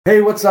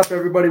Hey, what's up,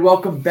 everybody?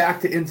 Welcome back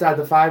to Inside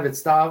the Five.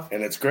 It's Stav.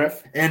 And it's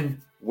Griff. And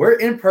we're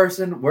in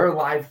person. We're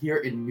live here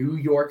in New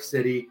York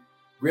City.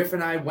 Griff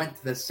and I went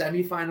to the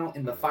semifinal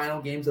in the final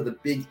games of the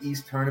Big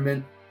East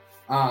tournament.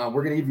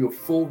 We're going to give you a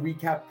full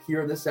recap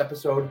here in this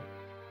episode.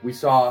 We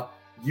saw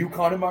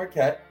UConn and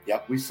Marquette.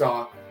 Yep. We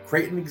saw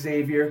Creighton and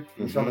Xavier.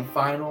 We saw the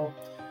final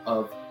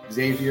of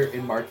Xavier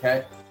and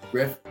Marquette.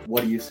 Griff,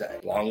 what do you say?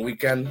 Long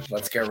weekend.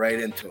 Let's get right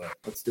into it.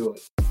 Let's do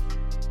it.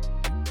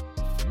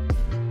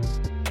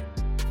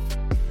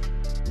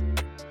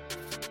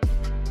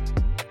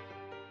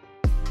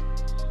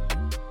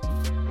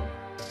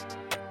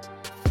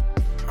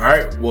 All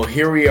right, well,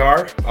 here we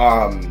are.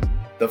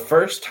 The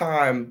first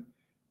time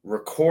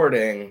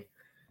recording,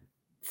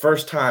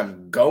 first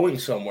time going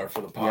somewhere for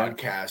the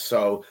podcast. Yeah.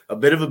 So a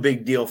bit of a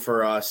big deal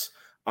for us.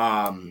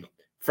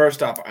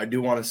 First off, I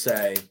do want to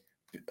say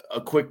a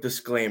quick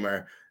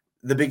disclaimer.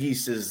 The Big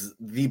East is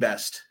the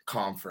best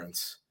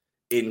conference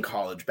in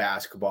college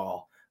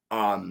basketball.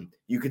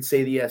 You could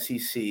say the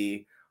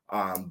SEC,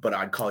 but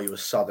I'd call you a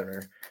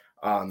Southerner.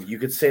 You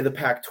could say the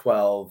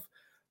Pac-12,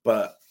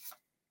 but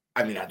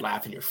I mean, I'd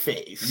laugh in your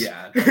face.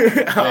 Yeah.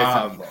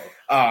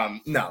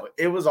 No,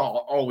 it was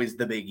always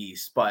the Big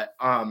East. But,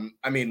 I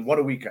mean, what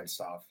a weekend,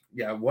 stuff.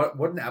 Yeah, what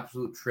an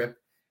absolute trip.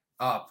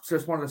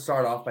 Just wanted to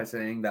start off by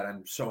saying that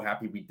I'm so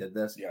happy we did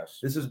this. Yes.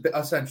 This is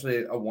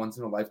essentially a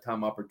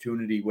once-in-a-lifetime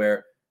opportunity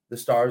where the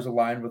stars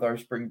aligned with our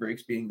spring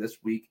breaks being this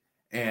week,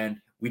 and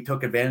we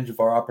took advantage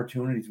of our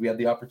opportunities. We had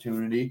the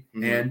opportunity,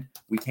 and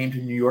we came to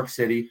New York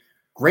City.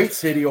 Great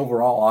city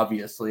overall,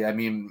 obviously. I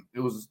mean, it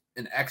was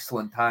an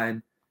excellent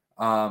time.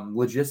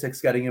 Logistics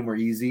getting in were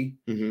easy,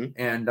 and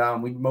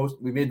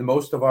we made the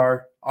most of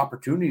our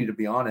opportunity, to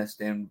be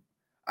honest. And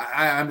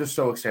I'm just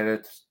so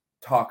excited to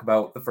talk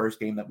about the first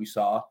game that we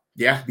saw.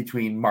 Yeah,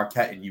 between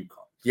Marquette and UConn.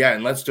 Yeah,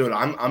 and let's do it.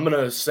 I'm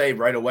gonna say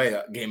right away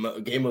a game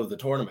of the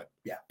tournament.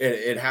 Yeah,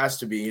 it has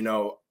to be. You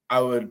know, I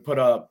would put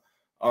up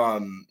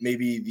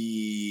maybe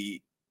the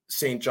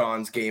St.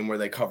 John's game where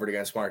they covered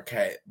against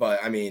Marquette,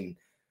 but I mean,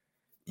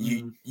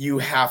 you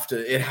have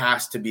to. It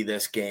has to be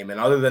this game. And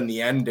other than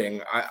the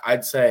ending,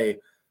 I'd say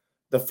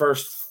the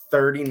first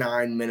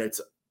 39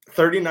 minutes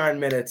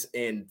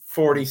and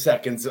 40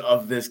 seconds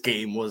of this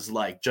game was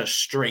like just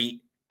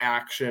straight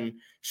action,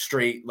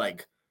 straight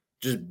like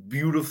just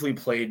beautifully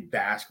played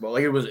basketball.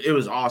 Like it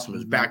was awesome. It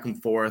was back and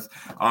forth.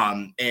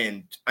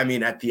 And I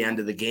mean, at the end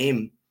of the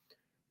game,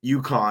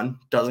 UConn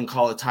doesn't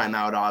call a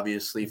timeout.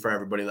 Obviously, for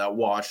everybody that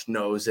watched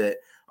knows it.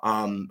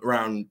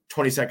 Around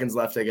 20 seconds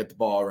left, they get the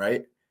ball,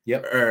 right?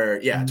 Yep.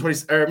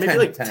 20 or maybe 10,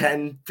 like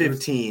 10,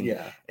 15.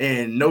 Yeah.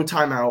 And no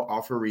timeout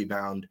off a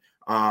rebound.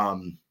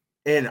 And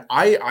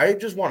I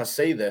just want to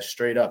say this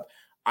straight up.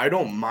 I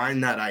don't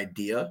mind that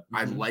idea.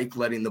 I like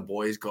letting the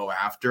boys go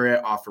after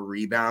it off a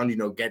rebound,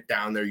 get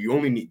down there. You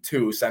only need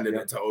 2, send it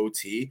into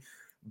OT.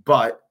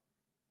 But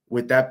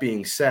with that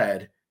being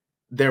said,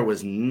 there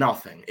was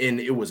nothing. And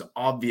it was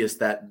obvious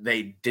that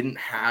they didn't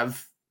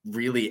have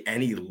really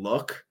any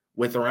look.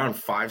 With around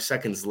 5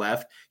 seconds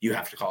left, you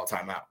have to call a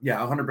timeout. Yeah,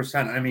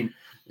 100%. I mean,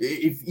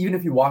 even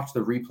if you watch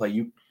the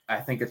replay, I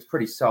think it's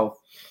pretty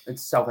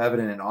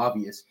self-evident and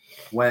obvious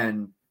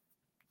when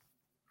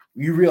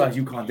you realize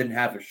UConn didn't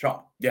have a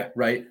shot. Yeah.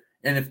 Right?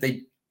 And if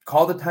they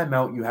called a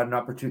timeout, you had an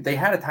opportunity. They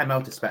had a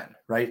timeout to spend,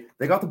 right?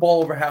 They got the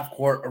ball over half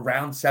court,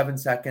 around 7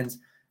 seconds.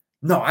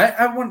 No,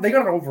 they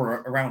got it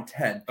over around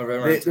 10.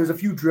 There's a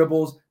few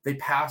dribbles. They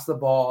passed the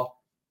ball.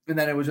 And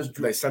then it was just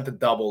they sent the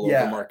double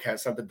over. Marquette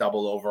sent the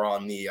double over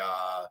on the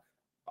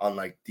on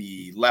like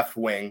the left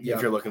wing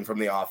if you're looking from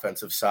the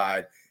offensive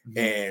side,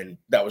 and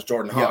that was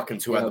Jordan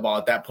Hawkins who had the ball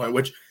at that point.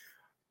 Which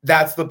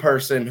that's the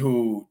person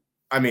who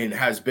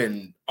has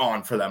been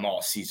on for them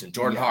all season.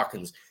 Jordan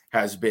Hawkins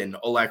has been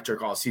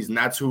electric all season.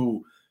 That's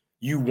who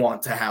you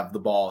want to have the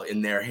ball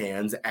in their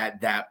hands at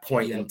that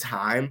point in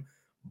time.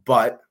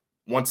 But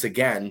once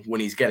again,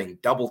 when he's getting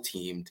double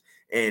teamed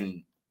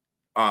and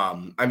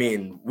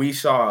we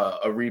saw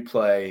a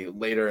replay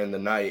later in the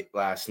night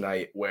last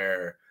night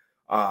where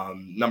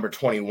number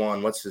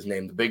 21, what's his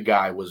name? The big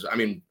guy was,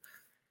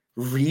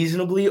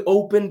 reasonably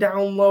open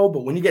down low,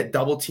 but when you get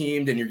double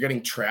teamed and you're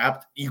getting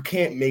trapped, you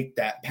can't make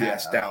that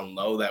pass down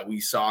low that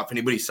we saw. If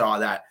anybody saw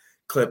that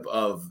clip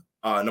of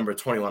number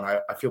 21,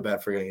 I feel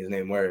bad forgetting his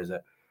name. Where is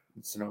it?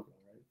 It's Sanogo,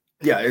 right?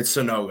 Yeah, it's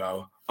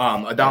Sanogo.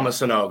 Adama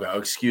Sanogo,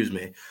 excuse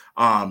me.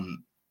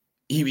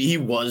 He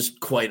was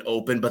quite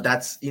open, but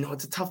that's,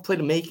 it's a tough play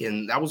to make.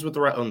 And that was with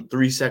around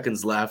 3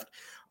 seconds left.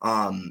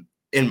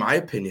 In my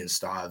opinion,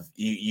 Stav,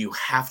 you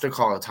have to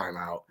call a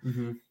timeout.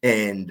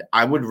 And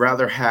I would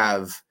rather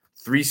have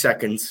 3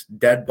 seconds,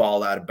 dead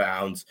ball out of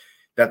bounds.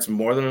 That's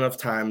more than enough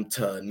time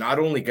to not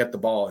only get the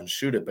ball and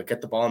shoot it, but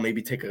get the ball and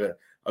maybe take a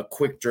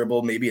quick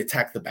dribble, maybe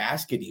attack the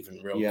basket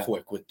even real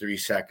quick with 3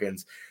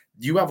 seconds.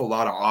 You have a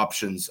lot of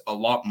options, a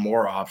lot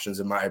more options,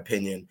 in my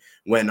opinion,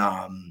 when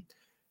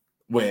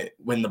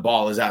the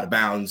ball is out of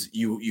bounds.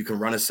 You can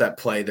run a set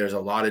play. There's a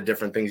lot of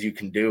different things you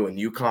can do. And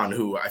UConn,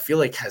 who I feel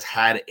like has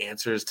had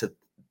answers to,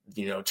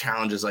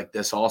 challenges like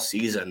this all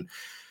season,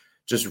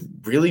 just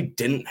really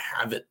didn't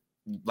have it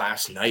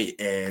last night,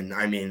 and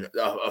I mean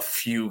a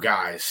few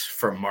guys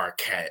from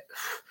Marquette.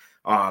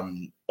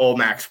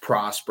 Olmax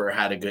Prosper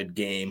had a good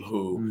game.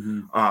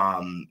 Who,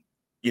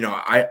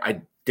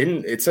 I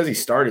didn't. It says he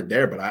started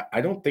there, but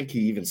I don't think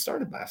he even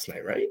started last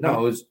night, right?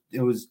 No,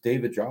 it was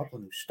David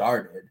Joplin who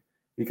started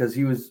because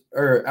he was,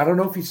 or I don't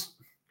know if he's.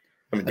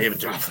 I mean, David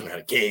Joplin had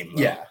a game.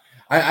 Though. Yeah.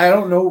 I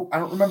don't know. I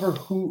don't remember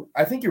who.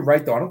 I think you're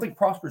right, though. I don't think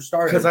Prosper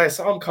started. Because I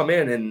saw him come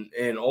in,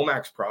 and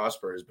Olmax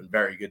Prosper has been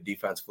very good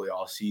defensively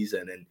all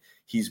season, and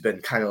he's been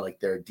kind of like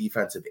their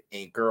defensive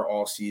anchor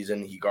all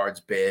season. He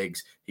guards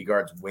bigs. He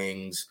guards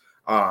wings.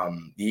 I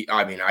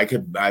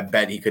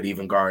bet he could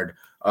even guard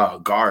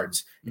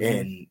guards. Mm-hmm.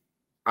 And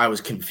I was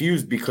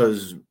confused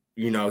because,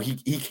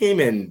 he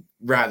came in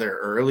rather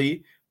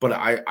early, but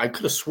I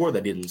could have swore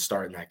that he didn't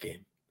start in that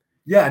game.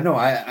 Yeah, no,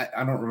 I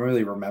don't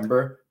really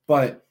remember,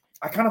 but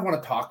I kind of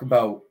want to talk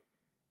about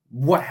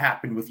what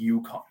happened with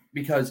UConn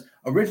because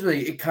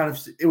originally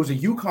it was a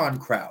UConn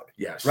crowd.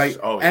 Yes. Right?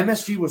 Oh, yes.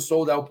 MSG was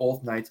sold out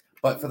both nights,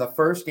 but for the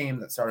first game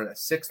that started at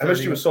 6:30.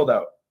 MSG was sold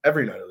out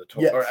every night of the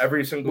tournament, or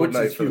every single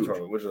night for the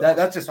tournament.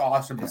 That's just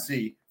awesome to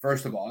see,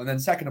 first of all. And then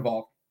second of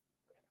all,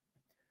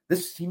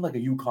 this seemed like a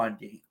UConn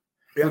game.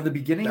 Yeah, from the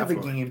beginning of the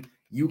game,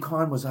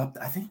 UConn was up.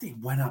 I think they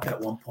went up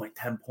at one point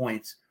 10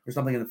 points or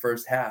something in the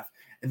first half.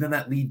 And then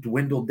that lead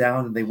dwindled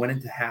down and they went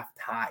into half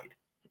tied.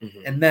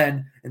 Mm-hmm. And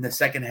then in the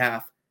second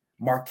half,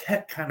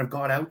 Marquette kind of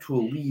got out to a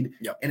lead,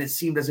 and it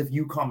seemed as if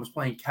UConn was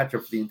playing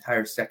catch-up for the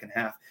entire second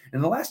half. In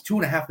the last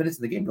 2.5 minutes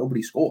of the game,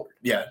 nobody scored.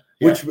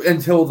 Which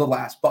until the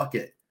last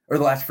bucket or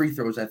the last free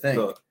throws, I think.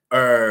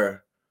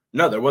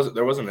 No, there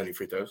wasn't any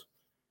free throws.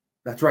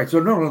 That's right. So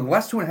no, the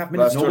last 2.5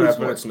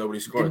 minutes, nobody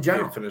scored. In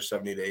general, they finished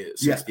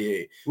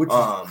 68, which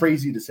is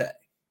crazy to say.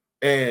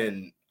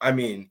 And I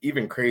mean,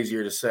 even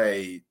crazier to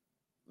say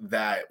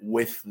that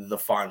with the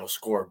final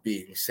score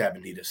being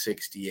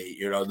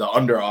 70-68, the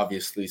under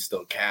obviously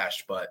still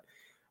cashed, but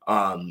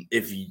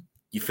if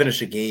you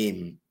finish a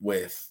game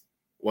with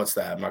what's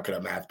that? I'm not good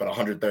at math, but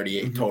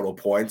 138 total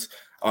points,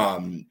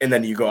 and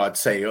then you go out and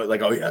say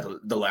like, oh yeah,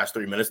 the last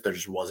 3 minutes there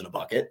just wasn't a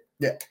bucket.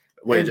 Yeah.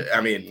 Which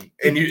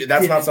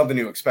that's not something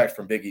you expect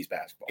from Big East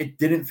basketball. It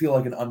didn't feel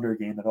like an under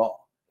game at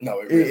all.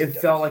 No, it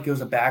felt like it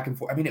was a back and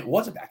forth. I mean, it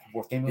was a back and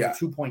forth game. It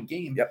was a 2-point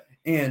game. Yep.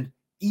 And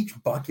each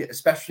bucket,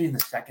 especially in the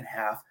second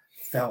half,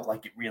 felt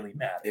like it really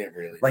mattered. It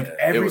really like did.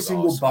 Every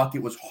single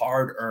bucket was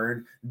hard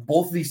earned.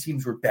 Both of these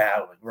teams were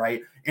battling,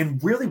 right?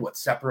 And really what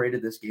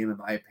separated this game, in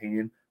my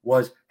opinion,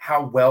 was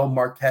how well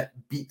Marquette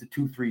beat the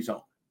 2-3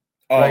 zone.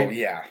 Right? Oh,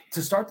 yeah.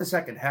 To start the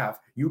second half,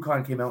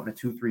 UConn came out in a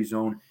 2-3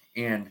 zone,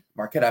 and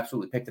Marquette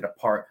absolutely picked it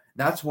apart.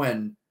 That's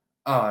when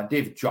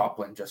David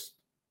Joplin just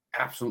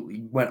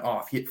absolutely went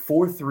off. He hit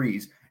 4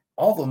 threes.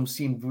 All of them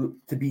seemed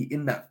to be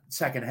in that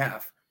second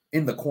half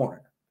in the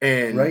corner.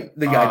 And right?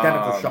 The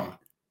identical shot.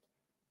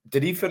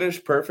 Did he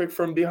finish perfect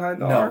from behind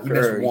the arc? He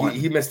missed one.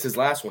 He missed his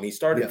last one. He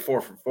started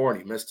 4 for 4,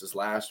 and he missed his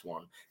last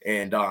one.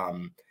 And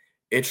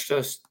it's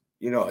just,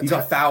 he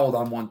got fouled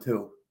on one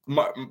too.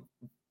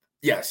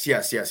 Yes,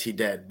 he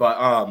did.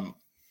 But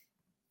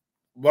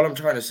what I'm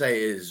trying to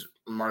say is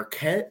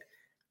Marquette,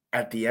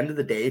 at the end of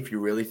the day, if you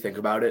really think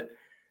about it,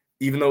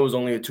 even though it was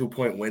only a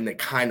 2-point win, they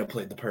kind of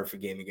played the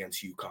perfect game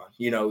against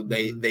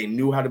UConn. They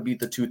knew how to beat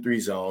the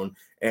 2-3 zone,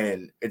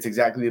 and it's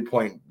exactly the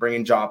point.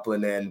 Bringing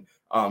Joplin in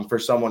for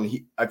someone,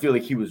 I feel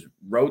like he was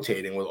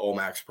rotating with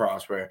Olmax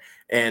Prosper,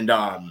 and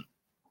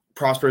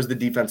Prosper is the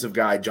defensive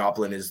guy.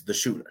 Joplin is the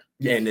shooter.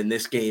 Yeah. And in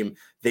this game,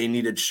 they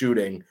needed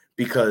shooting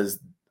because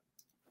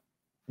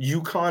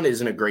UConn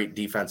isn't a great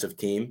defensive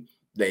team.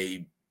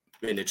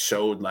 And it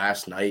showed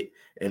last night,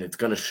 and it's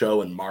going to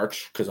show in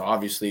March because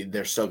obviously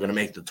they're still going to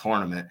make the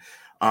tournament.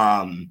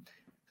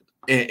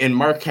 And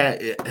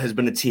Marquette has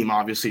been a team,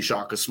 obviously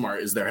Shaka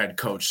Smart is their head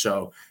coach,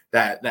 so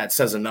that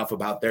says enough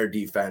about their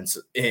defense.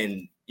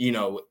 And,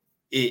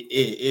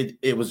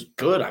 it was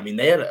good. I mean,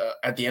 they had,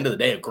 at the end of the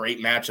day, a great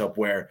matchup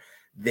where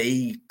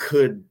they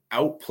could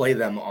outplay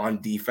them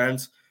on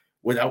defense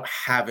without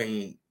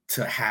having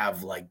to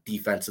have like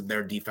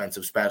their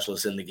defensive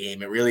specialists in the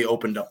game. It really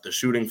opened up the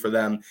shooting for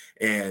them.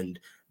 And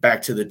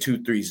back to the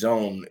 2-3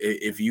 zone,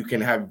 if you can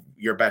have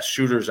your best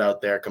shooters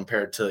out there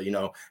compared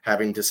to,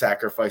 having to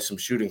sacrifice some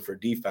shooting for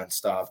defense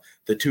stuff,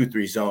 the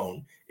 2-3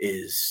 zone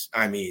is,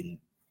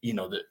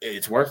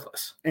 it's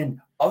worthless. And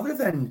other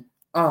than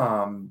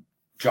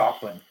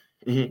Joplin,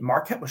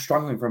 Marquette was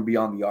struggling from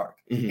beyond the arc.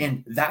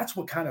 And that's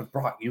what kind of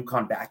brought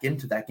UConn back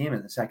into that game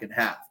in the second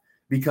half.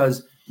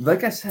 Because,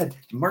 like I said,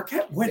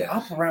 Marquette went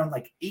up around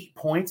like 8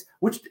 points,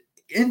 which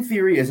in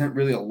theory isn't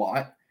really a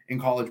lot in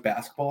college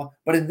basketball.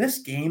 But in this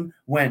game,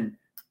 when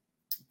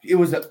it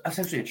was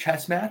essentially a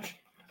chess match,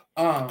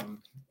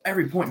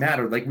 every point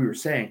mattered, like we were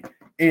saying.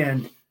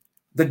 And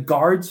the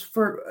guards,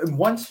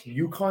 once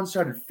UConn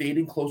started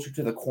fading closer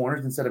to the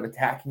corners instead of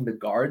attacking the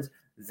guards,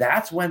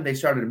 that's when they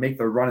started to make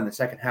their run in the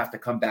second half to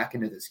come back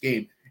into this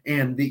game.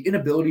 And the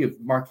inability of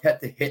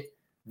Marquette to hit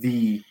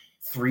the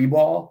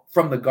 3-ball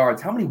from the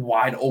guards. How many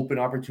wide open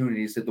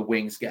opportunities did the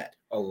wings get?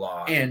 A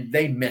lot. And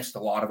they missed a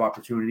lot of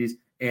opportunities.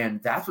 And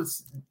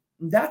that's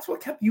that's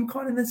what kept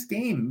UConn in this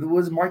game. It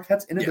was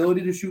Marquette's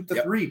inability to shoot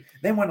the three.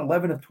 They went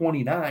 11 of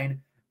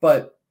 29,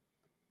 but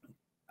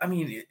I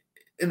mean,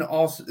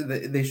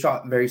 they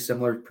shot very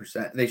similar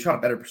percent. They shot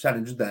a better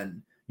percentage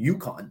than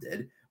UConn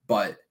did,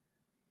 but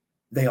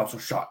they also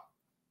shot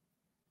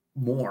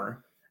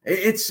more.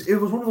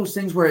 It was one of those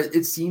things where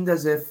it seemed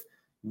as if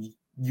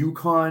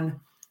UConn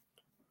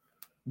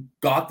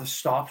got the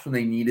stops when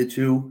they needed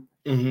to,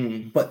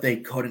 but they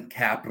couldn't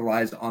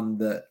capitalize on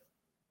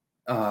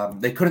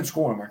they couldn't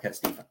score on Marquette's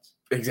defense.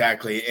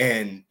 Exactly.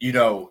 And,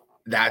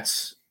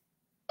 that's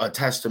a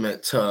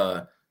testament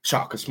to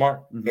Shaka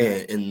Smart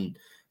and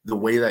the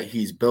way that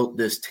he's built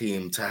this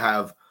team to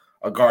have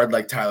a guard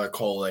like Tyler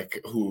Kolek,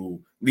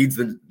 who leads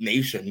the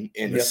nation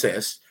in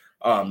assists,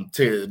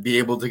 to be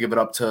able to give it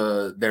up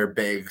to their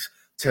bigs,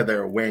 to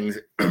their wings.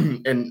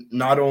 And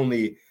not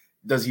only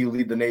does he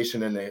lead the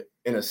nation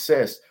in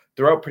assists,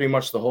 throughout pretty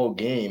much the whole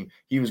game,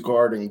 he was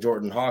guarding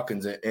Jordan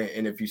Hawkins.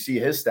 And if you see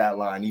his stat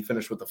line, he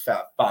finished with a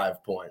fat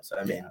 5 points.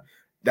 I mean,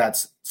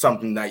 that's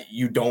something that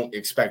you don't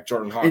expect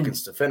Jordan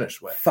Hawkins to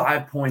finish with.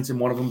 5 points, and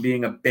one of them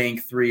being a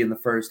bank three in the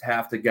first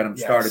half to get him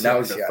started. That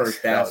was the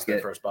first basket. That was the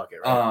first bucket,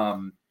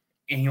 right?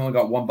 And he only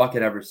got one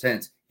bucket ever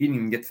since. He didn't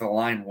even get to the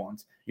line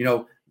once.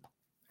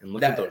 And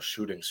look at those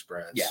shooting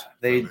spreads. Yeah,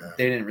 they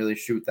didn't really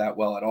shoot that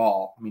well at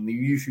all. I mean,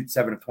 you shoot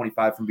 7 of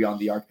 25 from beyond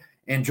the arc.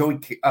 And Joey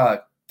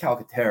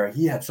Calcaterra,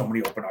 he had so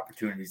many open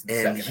opportunities in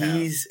the second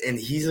half. And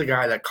he's a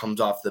guy that comes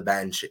off the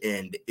bench,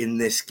 and in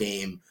this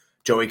game,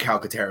 Joey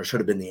Calcaterra should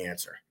have been the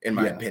answer, in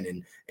my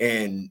opinion.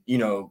 And,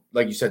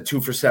 like you said, 2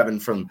 for 7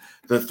 from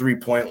the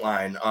 3-point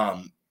line.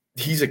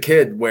 He's a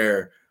kid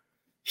where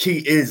he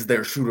is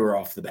their shooter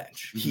off the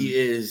bench. He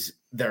is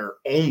their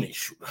only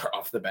shooter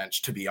off the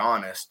bench, to be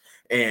honest.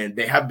 And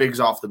they have bigs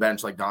off the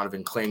bench like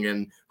Donovan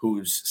Clingan,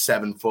 who's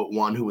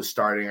 7'1", who was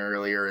starting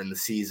earlier in the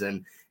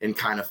season and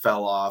kind of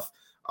fell off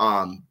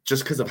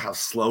just because of how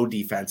slow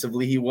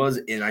defensively he was.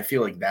 And I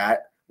feel like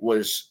that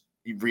was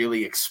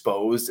really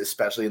exposed,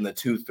 especially in the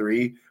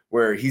 2-3,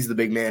 where he's the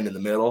big man in the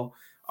middle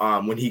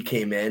when he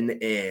came in.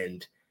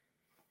 And,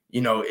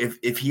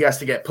 if he has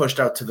to get pushed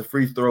out to the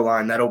free throw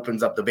line, that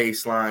opens up the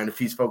baseline. If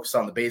he's focused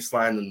on the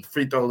baseline, then the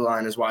free throw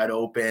line is wide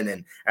open.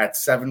 And at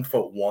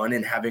 7'1"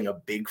 and having a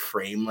big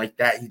frame like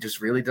that, he just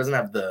really doesn't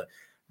have the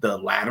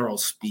lateral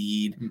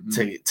speed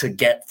to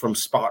get from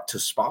spot to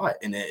spot.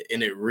 And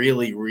it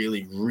really,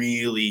 really,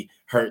 really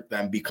hurt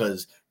them,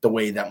 because the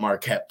way that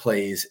Marquette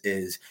plays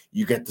is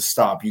you get the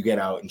stop, you get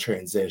out in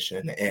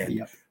transition.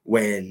 And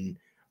when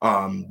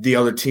the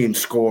other team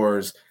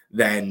scores,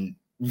 then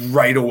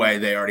right away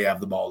they already have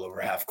the ball over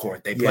half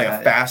court. They play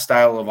a fast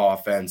style of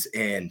offense,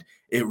 and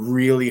it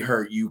really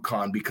hurt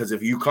UConn, because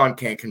if UConn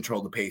can't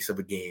control the pace of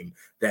a game,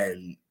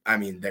 then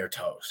they're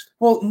toast.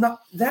 Well, not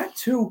that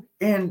too.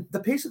 And the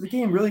pace of the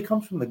game really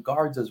comes from the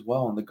guards as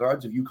well. And the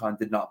guards of UConn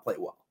did not play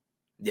well.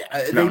 Yeah,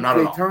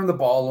 they turned the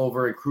ball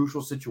over in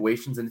crucial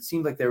situations, and it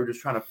seemed like they were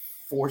just trying to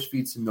force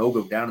feed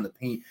Sanogo down in the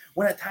paint,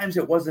 when at times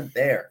it wasn't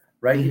there,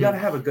 right? You got to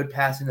have a good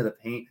pass into the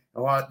paint.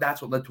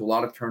 That's what led to a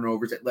lot of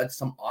turnovers. It led to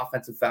some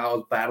offensive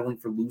fouls, battling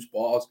for loose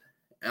balls.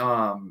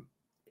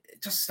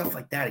 Just stuff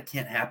like that. It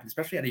can't happen,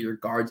 especially out of your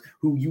guards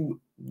who you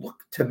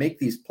look to make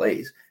these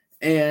plays.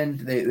 And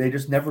they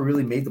just never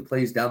really made the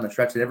plays down the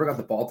stretch. They never got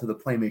the ball to the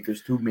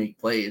playmakers to make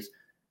plays.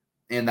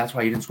 And that's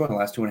why he didn't score in the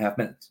last 2.5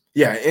 minutes.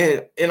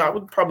 Yeah, and I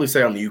would probably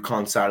say on the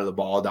UConn side of the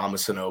ball, Adama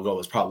Sanogo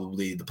was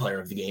probably the player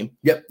of the game.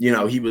 Yep.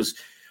 He was,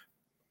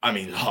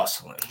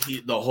 hustling.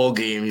 The whole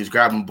game, he was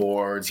grabbing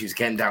boards, he was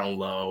getting down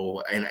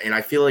low. And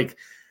I feel like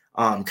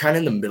kind of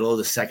in the middle of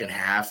the second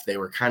half, they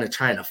were kind of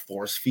trying to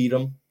force feed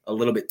him a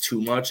little bit too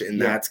much. And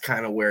that's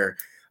kind of where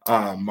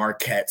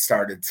Marquette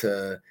started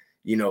to,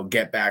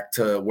 get back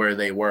to where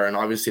they were. And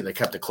obviously they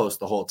kept it close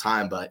the whole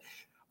time. But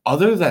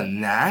other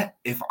than that,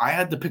 if I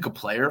had to pick a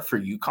player for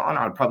UConn,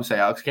 I would probably say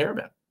Alex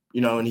Karaban.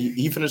 And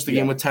he finished the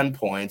game with 10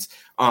 points,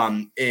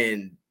 in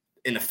an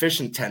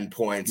efficient 10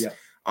 points.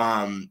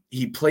 Yeah.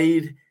 He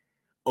played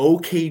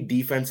okay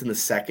defense in the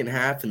second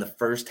half. And the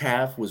first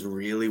half was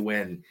really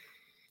when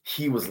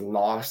he was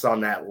lost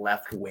on that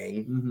left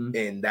wing.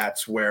 And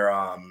that's where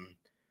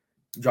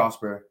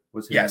Josper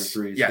was hitting the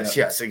threes.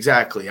 Yes,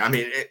 exactly.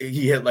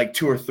 He hit like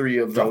 2 or 3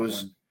 of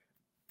those.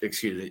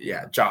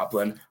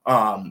 Joplin.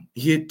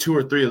 He hit 2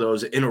 or 3 of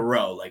those in a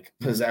row, like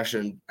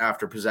possession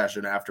after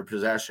possession after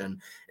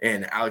possession.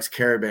 And Alex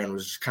Karaban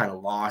was just kind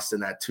of lost in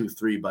that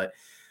 2-3, but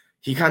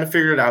he kind of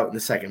figured it out in the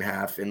second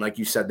half. And like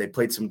you said, they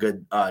played some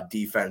good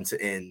defense,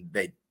 and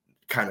they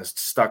kind of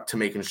stuck to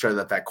making sure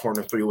that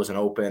corner 3 wasn't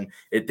open.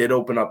 It did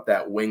open up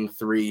that wing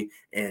 3,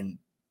 and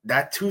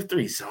that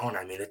 2-3 zone.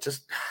 It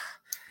just,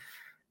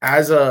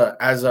 as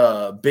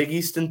a Big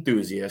East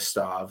enthusiast,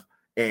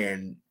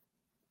 and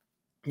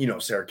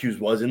Syracuse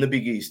was in the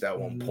Big East at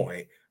one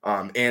point,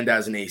 and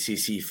as an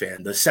ACC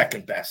fan, the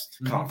second best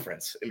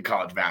conference in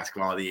college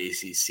basketball, the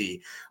ACC.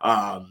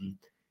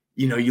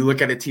 You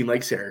look at a team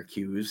like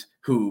Syracuse,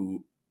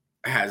 who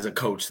has a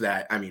coach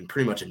that,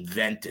 pretty much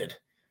invented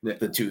the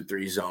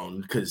 2-3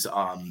 zone, because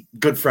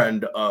good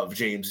friend of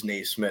James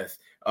Naismith,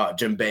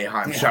 Jim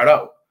Boeheim, shout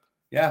out.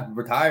 Yeah,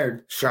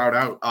 retired. Shout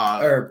out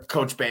or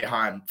Coach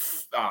Boeheim.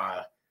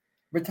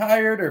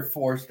 Retired or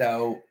forced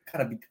out,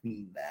 kind of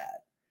between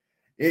that.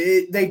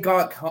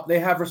 They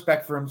have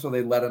respect for him, so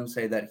they let him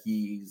say that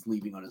he's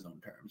leaving on his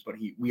own terms. But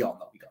we all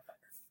know he got fired.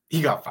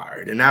 He got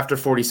fired, and after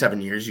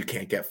 47 years, you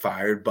can't get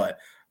fired. But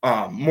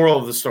moral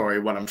of the story,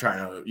 what I'm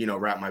trying to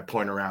wrap my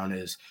point around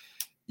is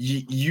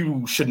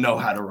you should know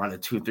how to run a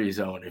 2-3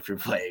 zone if you're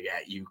playing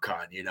at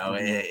UConn.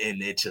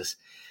 And it just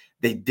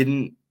they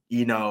didn't.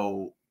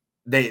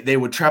 They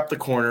would trap the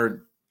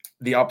corner.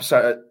 The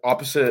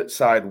opposite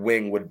side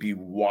wing would be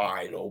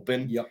wide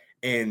open. Yep.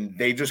 And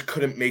they just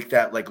couldn't make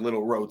that like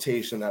little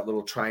rotation, that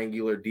little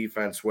triangular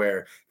defense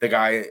where the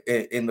guy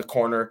in the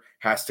corner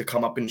has to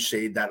come up and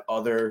shade that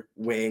other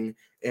wing,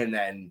 and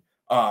then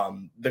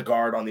the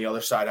guard on the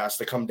other side has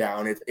to come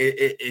down.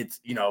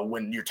 It's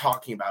when you're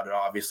talking about it,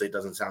 obviously it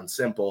doesn't sound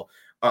simple,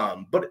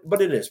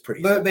 but it is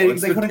pretty. But simple.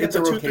 they couldn't get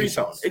the 2-3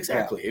 zone.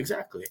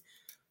 Exactly.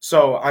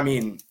 So I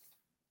mean,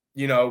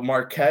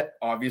 Marquette,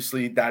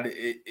 obviously that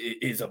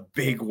is a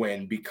big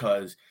win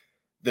because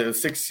the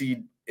 6th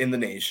seed in the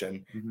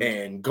nation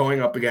and going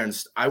up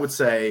against, I would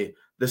say,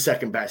 the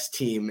second best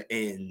team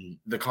in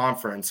the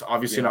conference,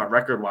 obviously not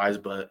record wise,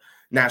 but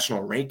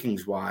national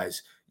rankings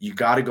wise, you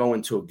got to go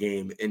into a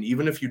game. And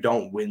even if you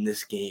don't win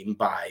this game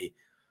by,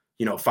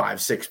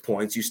 5-6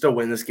 points, you still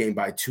win this game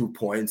by 2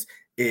 points.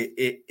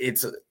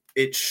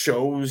 It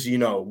shows,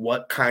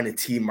 what kind of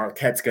team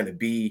Marquette's going to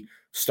be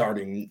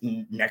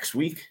starting next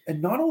week.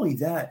 And not only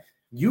that,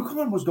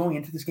 UConn was going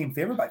into this game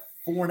favored by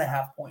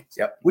 4.5 points.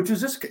 Yep. Which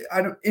is just,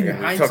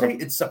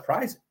 hindsight, it's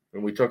surprising.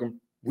 And we took them.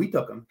 We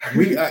took them.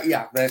 We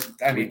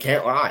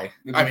can't lie.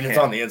 It's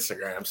on the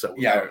Instagram. So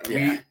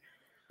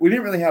we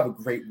didn't really have a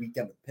great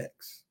weekend of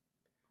picks.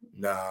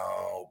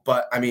 No,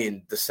 but I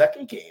mean, the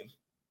second game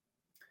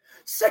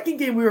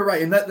we were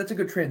right. And that's a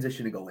good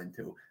transition to go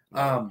into.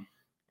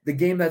 The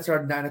game that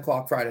started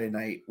 9:00 Friday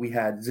night, we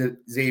had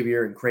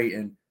Xavier and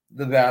Creighton,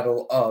 the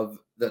battle of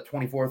the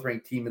 24th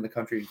ranked team in the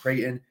country in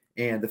Creighton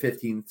and the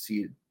 15th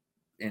seed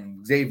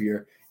in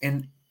Xavier.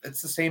 And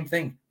it's the same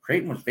thing.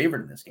 Creighton was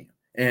favored in this game.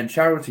 And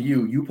shout out to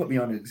you. You put me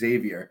on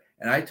Xavier,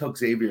 and I took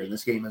Xavier in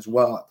this game as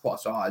well at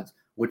plus odds,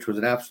 which was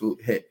an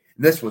absolute hit.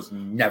 This was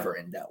never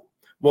in doubt.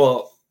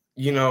 Well,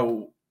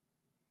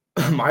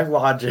 my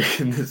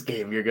logic in this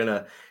game, you're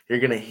gonna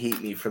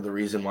hate me for the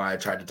reason why I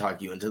tried to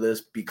talk you into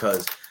this,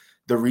 because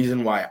the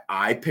reason why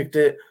I picked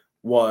it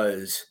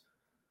was,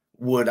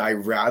 would I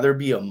rather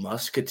be a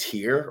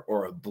Musketeer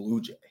or a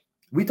Blue Jay?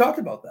 We talked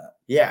about that.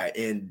 Yeah,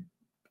 and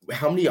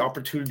how many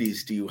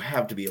opportunities do you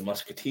have to be a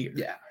Musketeer?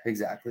 Yeah,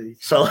 exactly.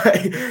 So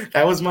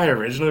that was my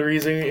original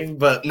reasoning,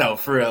 but no,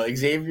 for real,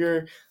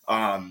 Xavier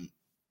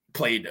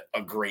played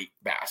a great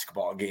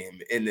basketball game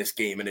in this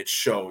game, and it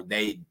showed.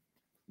 They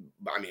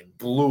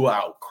blew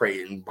out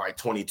Creighton by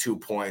 22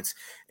 points,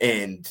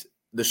 and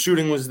the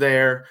shooting was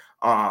there.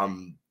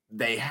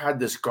 They had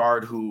this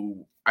guard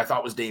who I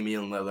thought was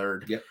Damian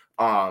Lillard. Yep.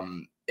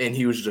 And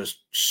he was just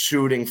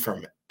shooting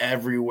from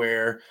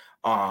everywhere.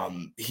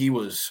 Does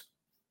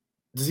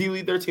he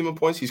lead their team in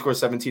points? He scored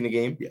 17 a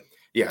game. Yeah.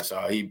 Yeah.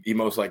 So he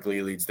most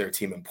likely leads their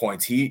team in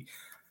points. He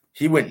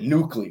went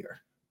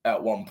nuclear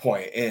at one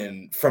point,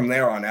 and from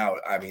there on out,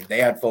 they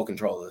had full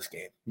control of this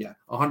game. Yeah,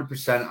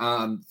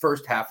 100%.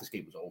 First half, this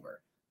game was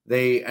over.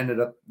 They ended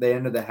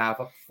the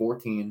half up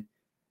 14.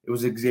 It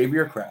was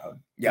Xavier crowd.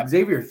 Yeah.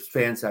 Xavier's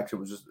fan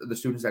section the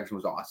student section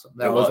was awesome.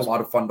 That was a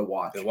lot of fun to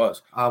watch. It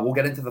was. We'll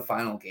get into the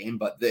final game,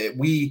 but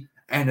we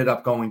ended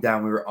up going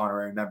down. We were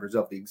honorary members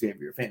of the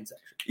Xavier fan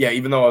section. Yeah,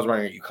 even though I was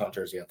wearing a UConn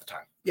jersey at the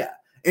time. Yeah,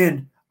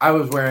 and I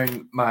was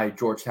wearing my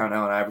Georgetown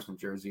Allen Iverson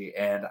jersey,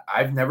 and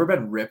I've never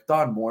been ripped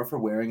on more for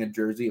wearing a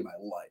jersey in my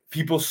life.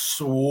 People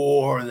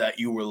swore that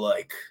you were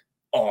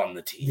on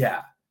the team.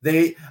 Yeah,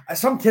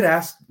 some kid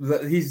asked,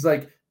 he's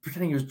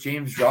pretending he was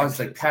James Jaws,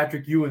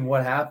 Patrick Ewing,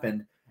 what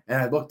happened? And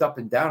I looked up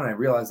and down and I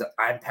realized that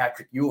I'm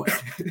Patrick Ewing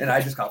and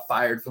I just got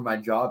fired from my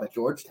job at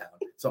Georgetown.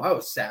 So I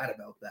was sad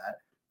about that.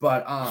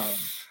 But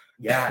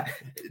yeah,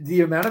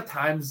 the amount of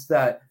times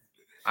that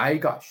I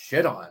got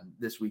shit on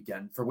this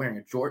weekend for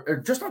wearing or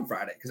just on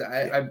Friday, because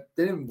I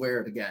didn't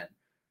wear it again.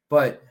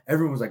 But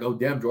everyone was like, oh,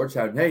 damn,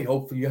 Georgetown. Hey,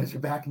 hopefully you guys are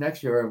back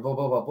next year and blah,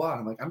 blah, blah, blah.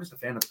 And I'm like, I'm just a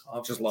fan of the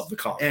conference. Just love the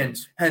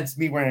conference. And hence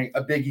me wearing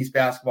a Big East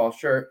basketball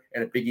shirt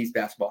and a Big East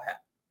basketball hat.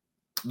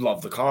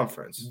 Love the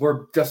conference.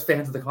 We're just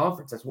fans of the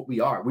conference. That's what we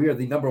are. We are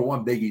the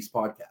 #1 Big East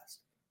podcast.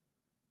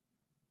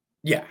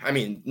 Yeah,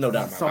 no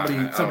doubt.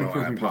 Somebody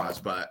prove me wrong.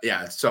 But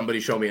yeah, somebody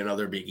show me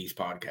another Big East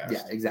podcast.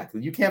 Yeah,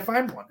 exactly. You can't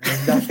find one.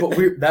 And that's what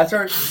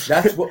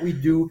that's what we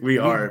do. We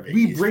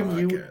bring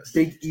podcast. You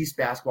Big East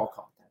basketball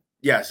content.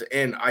 Yes,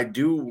 and I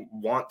do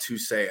want to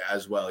say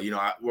as well,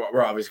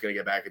 we're obviously going to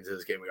get back into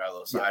this game. We got a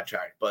little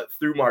sidetracked, but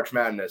through March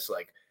Madness,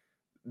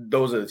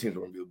 those are the teams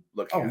we're going to be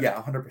looking at. Oh, yeah,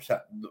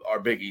 100%. Our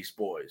Big East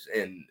boys,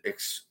 and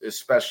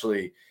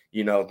especially,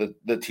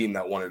 the team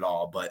that won it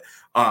all. But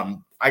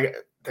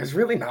there's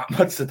really not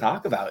much to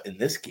talk about in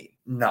this game.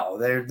 No,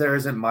 there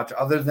isn't much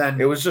other than...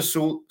 It was just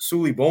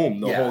Sully Boom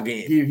the whole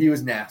game. He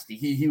was nasty.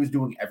 He was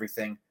doing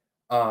everything.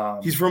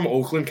 He's from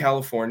Oakland,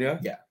 California.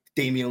 Yeah.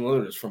 Damian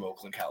Lillard is from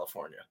Oakland,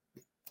 California.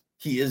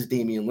 He is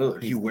Damian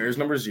Lillard. He wears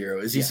number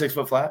 0. Is he 6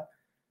 foot flat?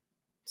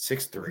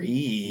 6'3".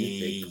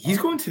 He's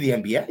going to the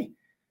NBA.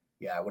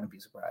 Yeah, I wouldn't be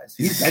surprised.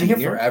 He's been here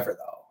forever,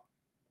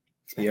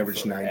 though. He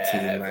averaged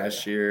 19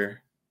 last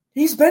year.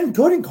 He's been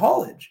good in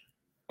college.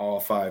 All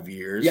 5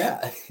 years.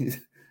 Yeah.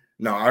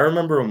 No, I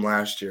remember him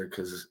last year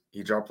because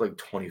he dropped like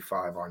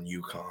 25 on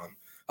UConn.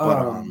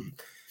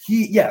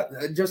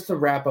 But just to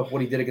wrap up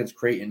what he did against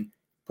Creighton,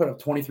 put up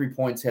 23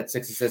 points, had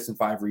 6 assists and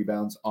 5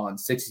 rebounds on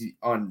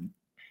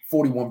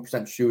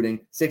 41%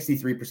 shooting,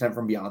 63%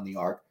 from beyond the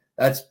arc.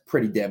 That's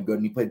pretty damn good.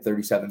 And he played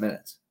 37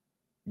 minutes.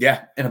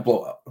 Yeah. In a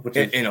blowout.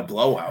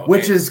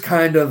 Which is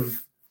kind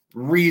of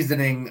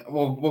reasoning.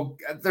 Well,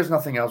 there's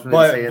nothing else.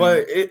 But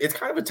it's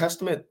kind of a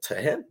testament to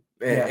him.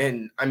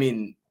 And I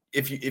mean,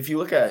 if you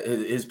look at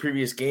his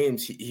previous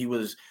games, he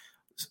was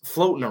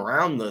floating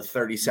around the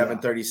 37,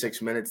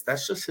 36 minutes.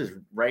 That's just his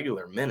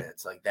regular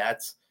minutes. Like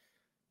that's,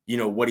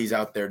 what he's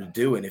out there to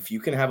do. And if you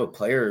can have a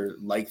player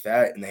like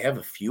that, and they have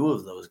a few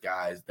of those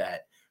guys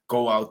that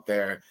go out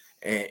there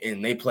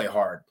and they play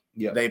hard.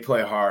 Yeah. They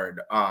play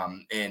hard.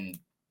 And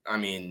I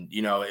mean,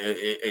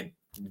 it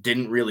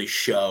didn't really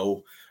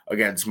show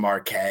against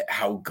Marquette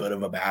how good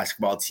of a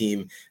basketball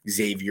team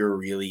Xavier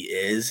really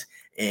is.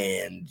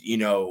 And,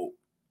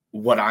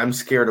 what I'm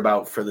scared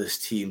about for this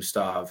team,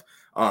 Stav,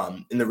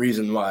 and the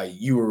reason why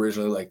you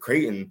originally like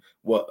Creighton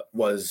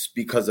was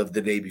because of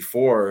the day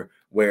before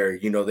where,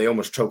 they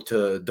almost choked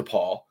to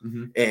DePaul.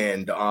 Mm-hmm.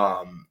 And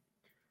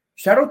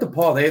shout out to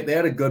DePaul. They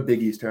had a good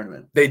Big East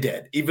tournament. They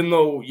did. Even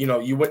though,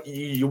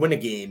 you win a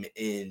game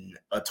in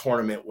a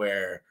tournament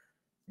where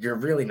you're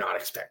really not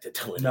expected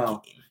to win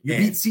a game. You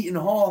beat Seton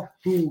Hall,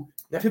 who,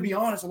 to be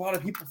honest, a lot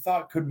of people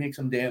thought could make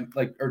some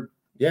make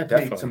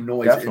some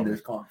noise in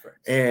this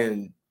conference.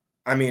 And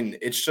I mean,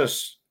 it's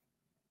just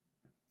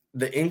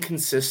the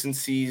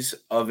inconsistencies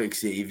of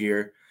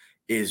Xavier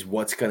is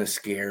what's going to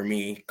scare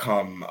me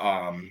come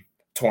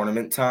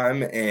tournament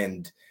time.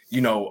 And,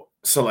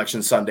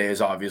 Selection Sunday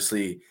is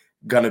obviously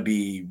going to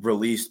be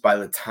released by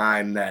the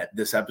time that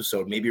this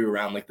episode, maybe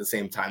around like the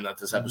same time that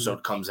this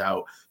episode comes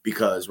out,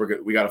 because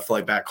we got to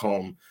fly back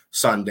home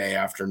Sunday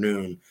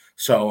afternoon.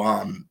 So,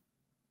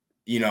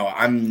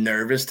 I'm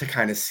nervous to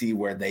kind of see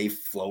where they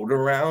float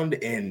around,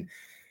 and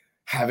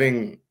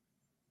having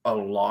a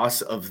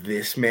loss of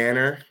this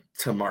manner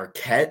to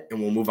Marquette,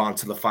 and we'll move on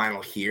to the final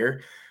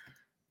here,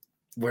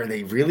 where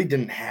they really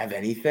didn't have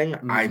anything.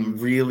 Mm-hmm. I'm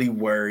really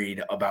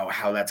worried about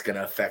how that's going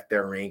to affect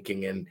their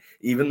ranking. And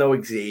even though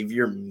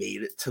Xavier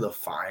made it to the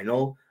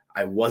final,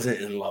 I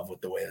wasn't in love with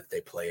the way that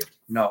they played.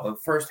 No, the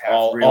first half.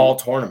 All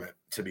tournament,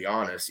 to be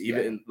honest.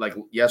 Even like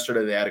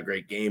yesterday, they had a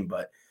great game,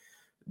 but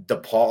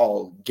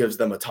DePaul gives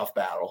them a tough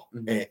battle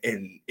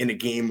in a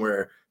game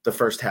where the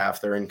first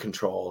half they're in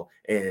control,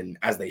 and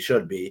as they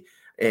should be.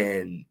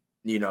 And,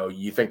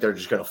 you think they're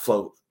just going to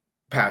float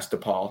past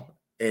DePaul,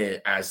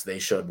 as they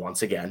should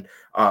once again,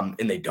 and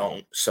they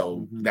don't.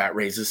 So that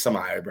raises some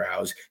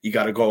eyebrows. You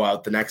got to go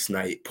out the next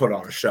night, put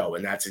on a show,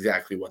 and that's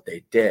exactly what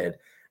they did.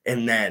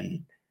 And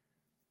then,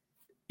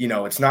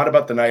 it's not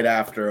about the night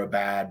after a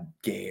bad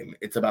game.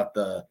 It's about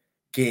the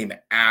game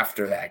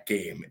after that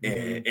game.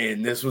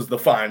 And this was the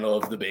final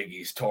of the Big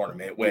East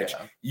tournament, which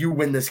you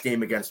win this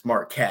game against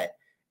Marquette.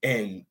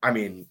 And, I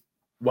mean,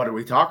 what are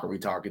we talking? Are we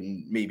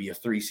talking maybe a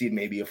 3 seed,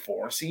 maybe a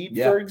 4 seed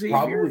for Xavier?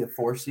 Probably a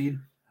 4 seed.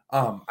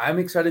 I'm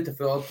excited to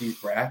fill out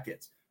these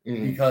brackets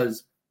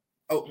because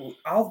let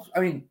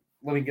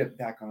me get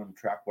back on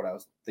track what I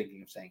was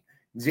thinking of saying.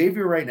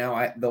 Xavier right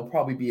now, they'll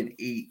probably be an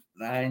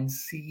 8-9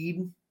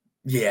 seed.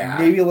 Yeah.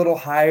 Maybe a little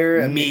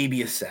higher.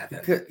 Maybe a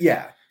 7.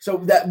 Yeah. So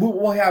that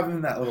we'll have them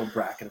in that little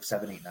bracket of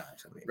 7, 8, 9,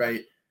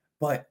 right?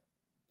 But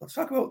let's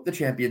talk about the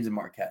champions in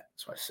Marquette.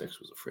 That's why 6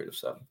 was afraid of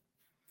 7.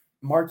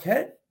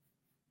 Marquette,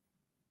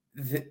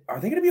 are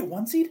they going to be a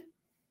 1 seed?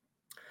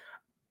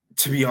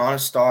 To be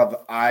honest, Stav,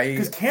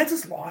 because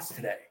Kansas lost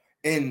today.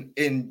 And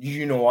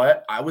you know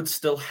what? I would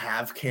still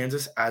have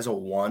Kansas as a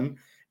 1,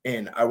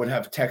 and I would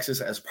have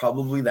Texas as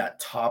probably that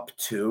top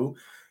 2.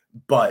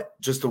 But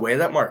just the way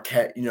that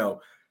Marquette,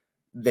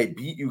 they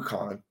beat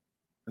UConn,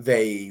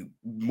 they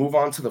move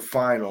on to the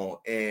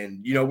final.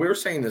 And, we were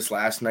saying this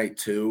last night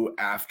too,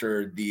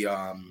 after the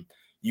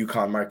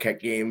UConn Marquette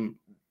game,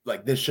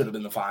 like this should have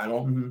been the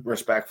final,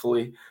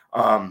 respectfully.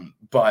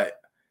 But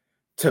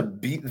to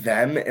beat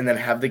them and then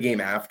have the game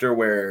after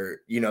where,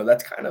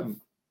 that's kind of,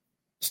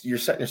 you're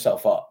setting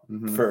yourself up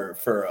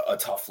for a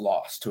tough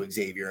loss to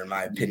Xavier, in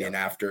my opinion,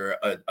 after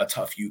a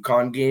tough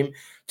UConn game.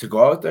 To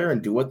go out there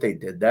and do what they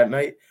did that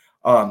night,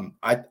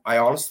 I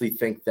honestly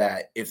think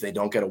that if they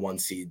don't get a 1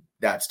 seed,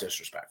 that's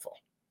disrespectful.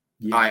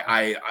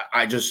 Yeah.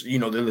 I just, they're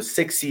the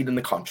 6th seed in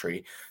the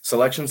country.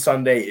 Selection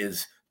Sunday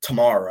is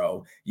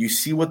tomorrow. You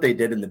see what they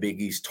did in the Big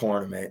East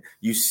tournament.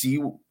 You see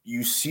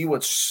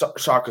what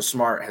Shaka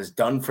Smart has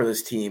done for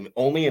this team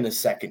only in his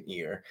second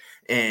year.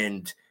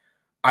 And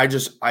I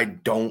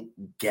don't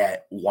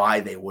get why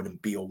they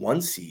wouldn't be a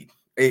 1 seed.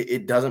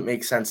 It doesn't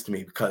make sense to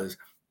me because,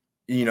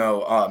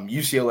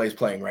 UCLA is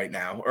playing right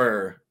now,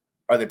 or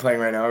Are they playing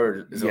right now,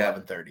 or is it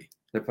 11:30?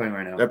 They're playing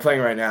right now. They're playing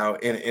right now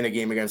in a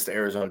game against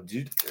Arizona. Did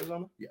you take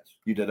Arizona? Yes.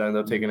 You did end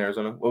up taking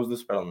Arizona? What was the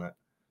spread on that?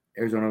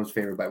 Arizona was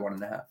favored by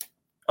 1.5.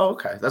 Oh,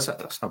 okay. That's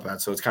not bad.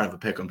 So it's kind of a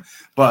pick 'em.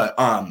 But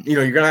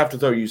you're gonna have to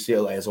throw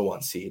UCLA as a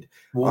 1 seed.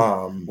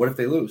 Well, what if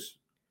they lose?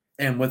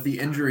 And with the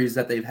injuries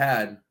that they've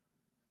had,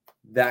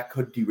 that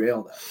could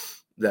derail them.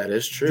 That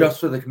is true. Just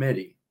for the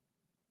committee.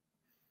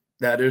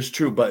 That is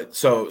true. But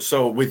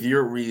so with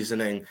your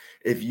reasoning,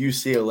 if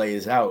UCLA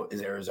is out,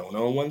 is Arizona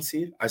a 1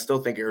 seed? I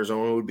still think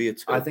Arizona would be a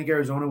 2. I think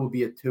Arizona would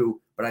be a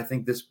 2, but I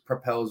think this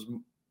propels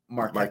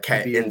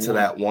Marquette into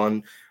that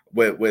 1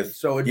 with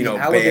so it'd be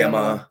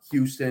Alabama,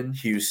 Houston,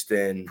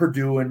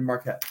 Purdue, and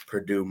Marquette.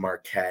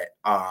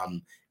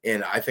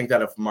 And I think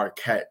that if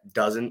Marquette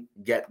doesn't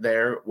get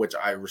there, which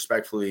I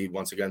respectfully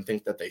once again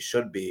think that they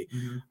should be,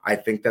 I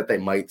think that they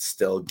might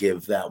still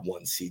give that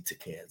 1 seed to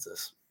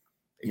Kansas.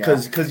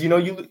 Because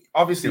you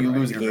obviously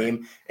lose a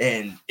game,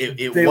 and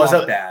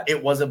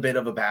it was a bit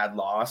of a bad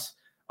loss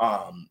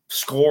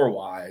score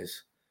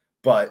wise,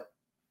 but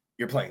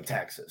you're playing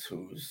Texas,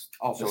 who's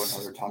also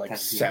another top 10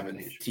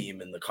 7th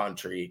team in the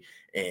country,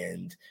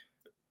 and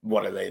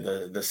what are they,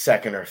 the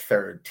second or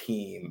third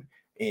team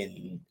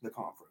in the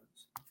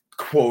conference,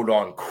 quote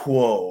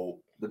unquote,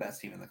 the best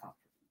team in the conference,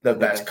 the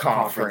best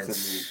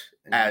conference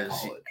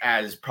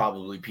as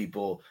probably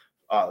people.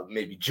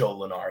 Maybe Joe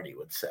Lunardi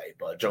would say,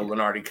 but Joe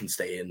Lunardi can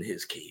stay in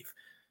his cave.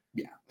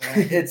 Yeah,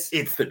 it's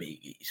the Big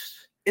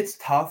East. It's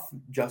tough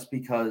just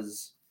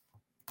because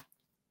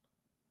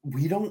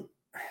we don't.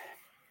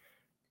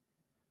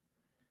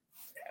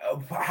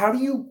 How do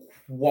you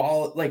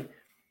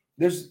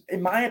there's,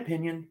 in my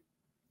opinion,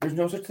 there's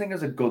no such thing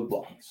as a good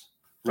loss,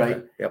 right?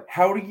 Okay. Yep.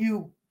 How do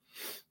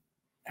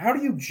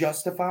you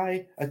justify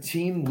a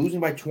team losing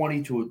by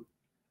 20 to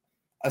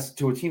a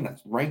team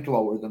that's ranked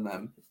lower than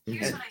them?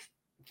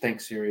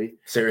 Thanks, Siri.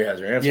 Siri has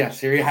your answer. Yeah,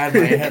 Siri had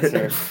my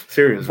answer.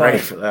 Siri was right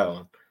for that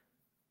one.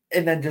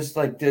 And then just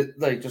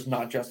just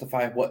not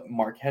justify what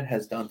Marquette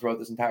has done throughout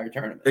this entire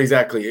tournament.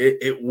 Exactly.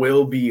 It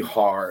will be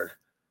hard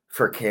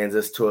for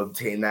Kansas to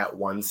obtain that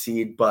 1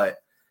 seed, but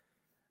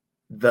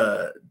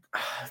the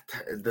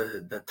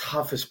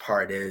toughest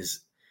part is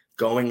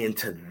going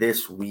into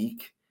this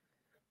week,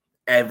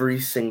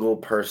 every single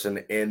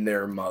person and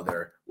their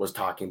mother was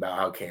talking about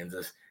how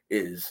Kansas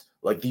is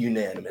like the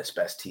unanimous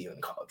best team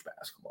in college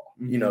basketball.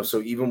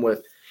 So even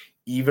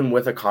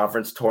with a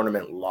conference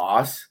tournament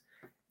loss,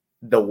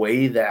 the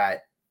way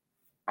that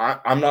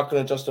I'm not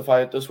going to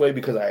justify it this way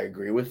because I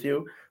agree with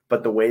you,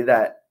 but the way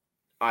that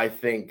I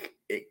think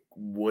it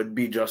would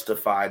be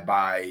justified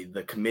by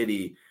the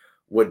committee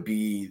would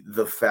be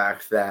the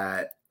fact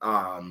that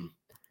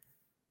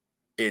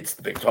it's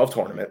the Big 12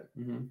 tournament.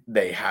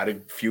 They had a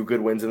few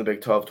good wins in the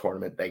Big 12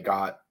 tournament. They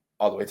got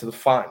all the way to the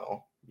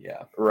final.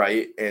 Yeah.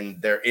 Right.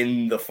 And they're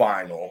in the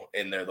final,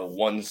 and they're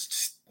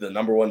the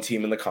number 1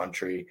 team in the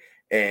country.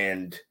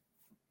 And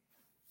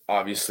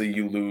obviously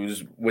you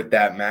lose with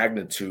that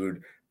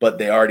magnitude, but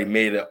they already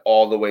made it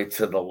all the way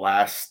to the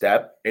last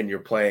step, and you're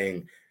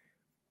playing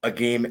a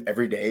game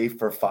every day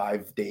for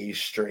 5 days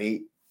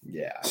straight.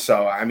 Yeah.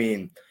 So, I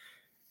mean,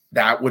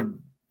 that would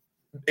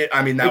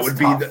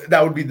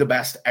be the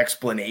best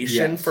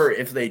explanation for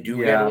if they do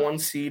get a 1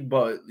 seed.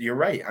 But you're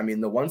right. I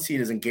mean, the 1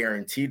 seed isn't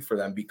guaranteed for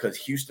them because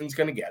Houston's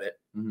going to get it.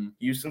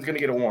 Houston's going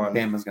to get a 1.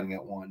 Alabama's going to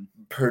get 1.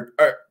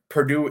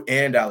 Purdue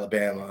and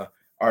Alabama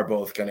are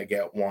both going to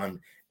get 1.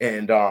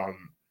 And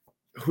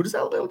who does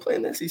Alabama play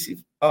in the SEC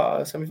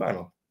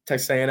semifinal?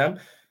 Texas A&M.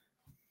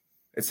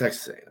 It's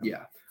Texas A&M.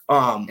 Yeah.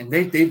 And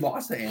they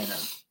lost to A&M.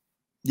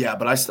 Yeah,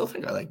 but I still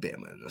think I like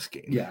Bama in this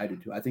game. Yeah, I do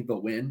too. I think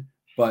they'll win.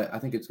 But I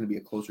think it's going to be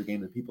a closer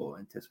game than people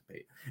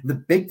anticipate. In the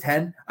Big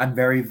Ten, I'm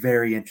very,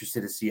 very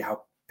interested to see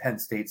how Penn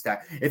State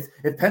stack.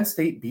 If Penn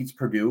State beats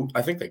Purdue,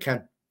 I think they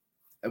can.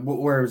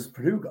 Where does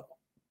Purdue go?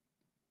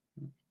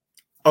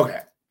 Okay,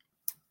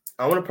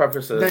 I want to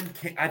preface this.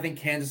 Then I think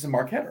Kansas and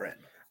Marquette are in.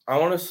 I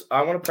want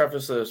to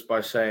preface this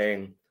by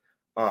saying,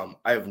 I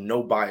have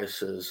no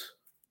biases.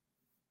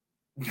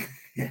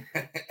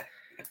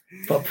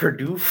 But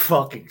Purdue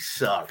fucking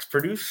sucks.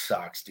 Purdue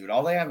sucks, dude.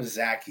 All they have is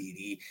Zach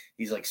Edey.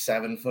 He's like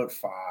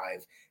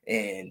 7'5",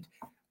 and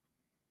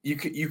you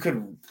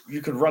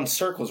could run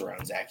circles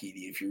around Zach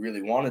Edey if you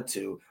really wanted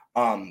to.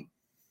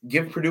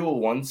 Give Purdue a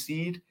 1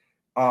 seed,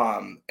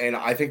 and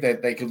I think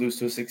that they could lose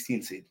to a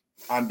 16 seed.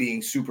 I'm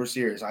being super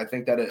serious. I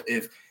think that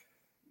if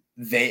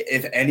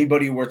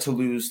anybody were to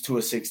lose to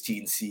a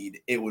 16 seed,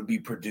 it would be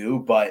Purdue.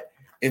 But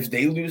if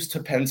they lose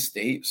to Penn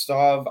State,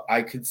 Stav,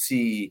 I could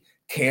see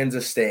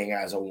Kansas staying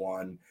as a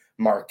 1,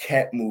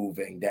 Marquette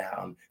moving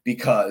down,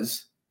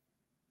 because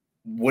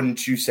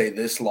wouldn't you say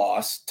this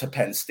loss to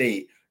Penn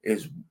State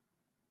is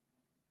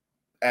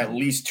at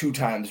least 2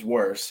 times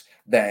worse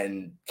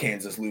than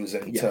Kansas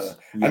losing to? Yes.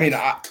 I mean,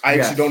 I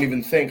actually don't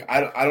even think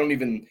I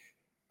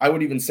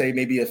would even say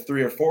maybe a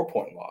 3 or 4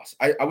 point loss.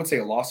 I would say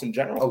a loss in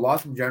general. A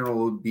loss in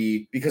general would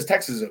be because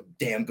Texas is a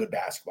damn good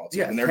basketball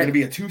team, and they're going to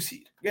be a 2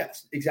 seed.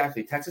 Yes,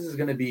 exactly. Texas is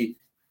going to be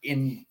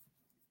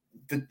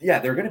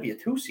they're going to be a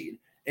 2 seed,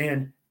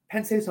 and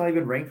Penn State's not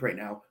even ranked right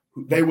now.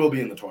 They will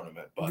be in the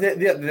tournament, but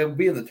they'll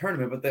be in the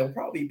tournament, but they'll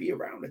probably be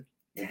around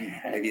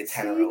maybe a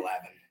 10 or 11.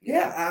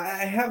 Yeah,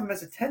 I have them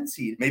as a 10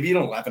 seed. Maybe an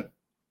 11.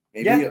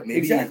 Maybe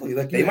exactly.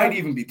 Like they might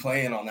even be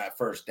playing on that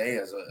first day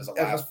as a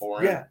last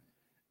four. Yeah,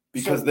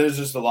 because there's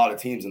just a lot of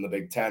teams in the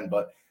Big Ten,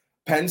 but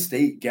Penn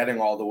State getting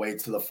all the way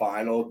to the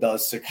final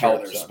does secure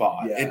their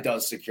spot. Yeah. It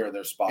does secure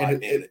their spot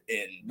in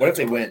what if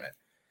they win?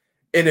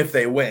 And if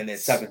they win,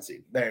 it's 7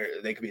 seed.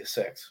 They could be a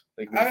 6.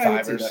 They could be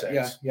 5 or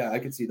 6. Yeah, I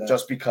could see that.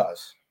 Just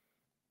because.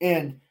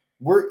 And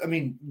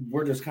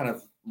we're just kind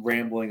of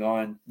rambling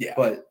on. Yeah.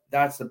 But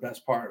that's the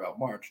best part about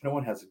March. No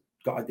one has a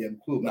goddamn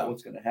clue about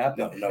what's going to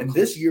happen. No and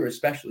this year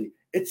especially,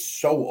 it's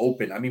so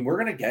open. I mean, we're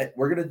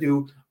gonna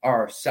do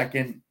our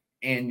second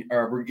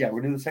we're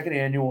doing the second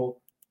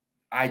annual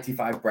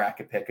IT5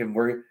 bracket pick, and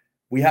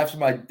we have some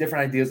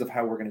different ideas of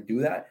how we're going to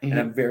do that, and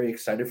I'm very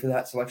excited for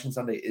that. Selection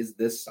Sunday is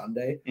this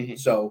Sunday,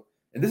 so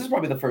and this is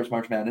probably the first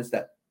March Madness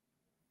that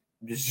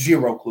just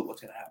zero clue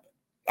what's going to happen.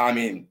 I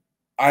mean,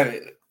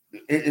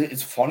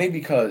 it's funny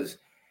because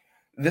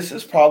this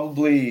is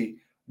probably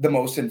the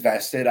most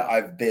invested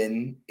I've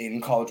been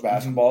in college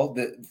basketball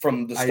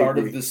from the start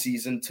of the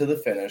season to the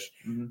finish.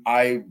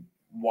 I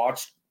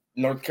watched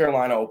North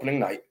Carolina opening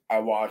night. I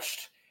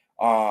watched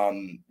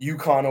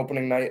UConn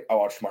opening night. I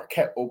watched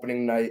Marquette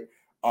opening night.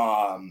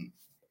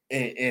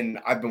 And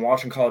I've been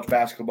watching college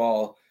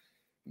basketball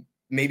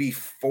maybe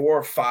 4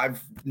 or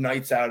 5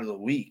 nights out of the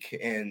week.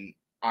 And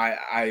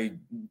I've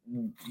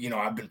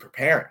been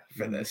preparing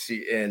for this.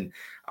 And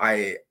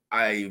I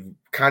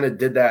kind of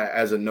did that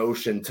as a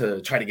notion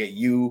to try to get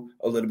you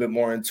a little bit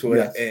more into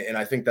it. Yes. And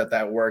I think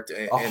that worked.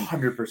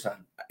 100%.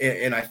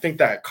 And I think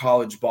that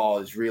college ball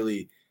is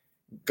really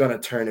going to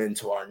turn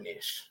into our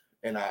niche.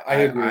 And I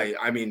agree.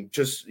 I mean,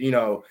 just,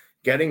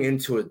 getting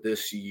into it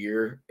this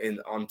year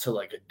and onto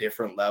like a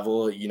different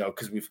level,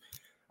 because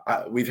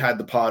we've had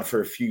the pod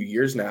for a few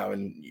years now.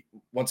 And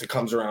once it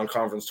comes around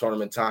conference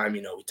tournament time,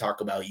 we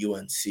talk about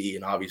UNC,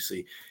 and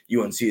obviously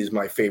UNC is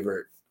my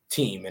favorite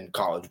team in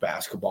college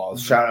basketball.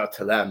 Shout out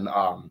to them.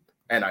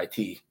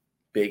 NIT,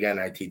 big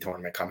NIT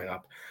tournament coming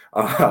up.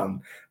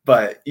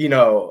 But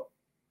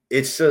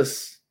it's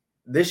just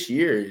this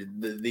year,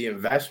 the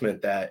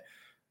investment that,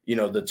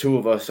 the two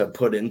of us have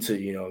put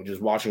into,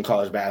 just watching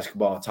college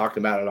basketball,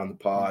 talking about it on the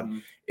pod.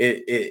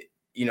 It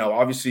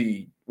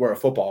obviously we're a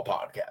football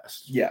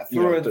podcast. Yeah.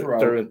 Through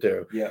and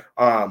through. Yeah.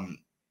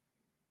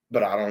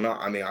 But I don't know.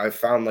 I mean, I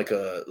found like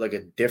a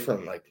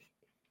different, like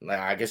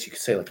I guess you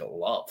could say like a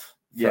love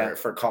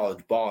for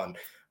college ball. And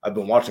I've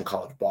been watching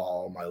college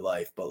ball all my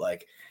life, but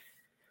like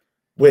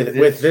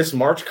with this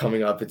March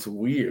coming up, it's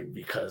weird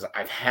because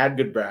I've had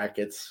good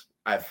brackets.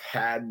 I've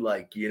had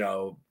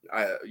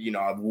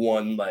I've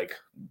won,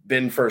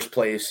 been first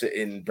place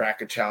in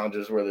bracket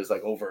challenges where there's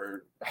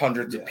over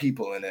hundreds of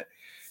people in it.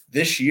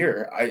 This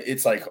year,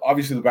 it's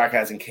obviously the bracket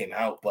hasn't came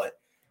out, but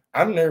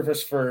I'm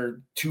nervous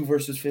for 2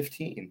 versus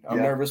 15. I'm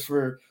nervous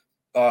for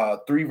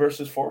 3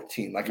 versus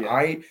 14.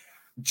 I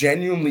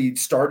genuinely,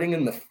 starting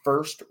in the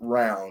first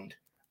round,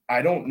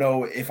 I don't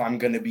know if I'm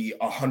going to be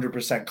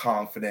 100%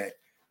 confident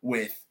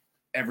with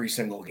every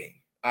single game.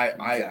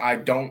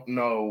 I don't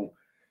know.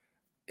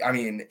 I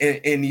mean,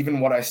 and even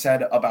what I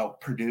said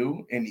about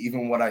Purdue, and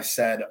even what I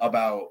said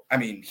about,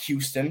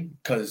 Houston,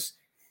 because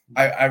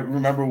I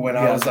remember when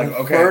I was like,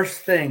 okay,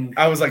 first thing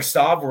I was like,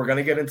 stop, we're going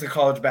to get into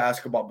college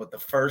basketball, but the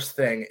first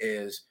thing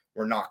is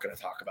we're not going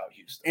to talk about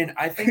Houston. And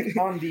I think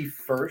on the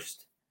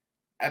first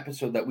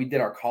episode that we did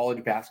our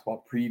college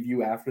basketball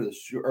preview after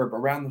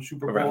around the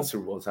Super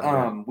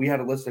Bowl, we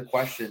had a list of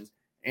questions,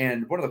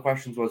 and one of the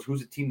questions was,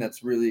 who's a team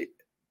that's really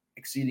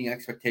exceeding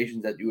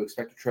expectations that you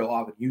expect to trail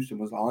off, and Houston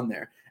was on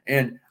there.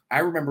 And I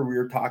remember we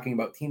were talking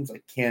about teams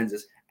like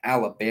Kansas,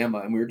 Alabama,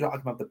 and we were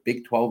talking about the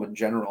Big 12 in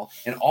general,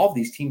 and all of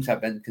these teams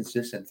have been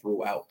consistent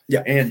throughout.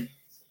 Yeah. And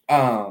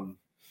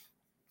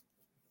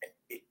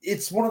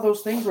it's one of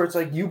those things where it's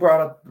like you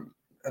brought up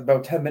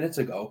about 10 minutes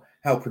ago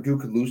how Purdue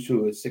could lose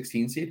to a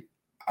 16 seed.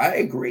 I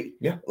agree.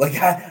 Yeah.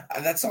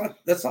 That's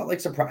not like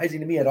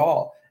surprising to me at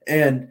all.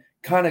 And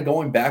kind of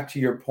going back to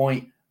your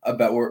point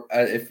about where,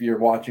 if you're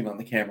watching on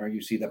the camera,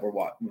 you see that we're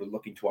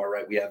looking to our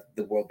right. We have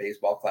the World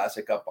Baseball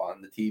Classic up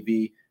on the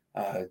TV,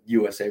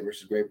 USA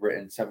versus Great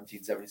Britain,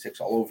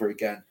 1776 all over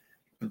again.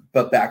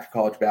 But back to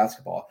college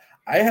basketball.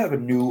 I have a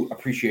new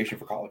appreciation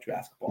for college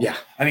basketball. Yeah.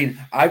 I mean,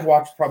 I've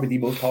watched probably the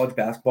most college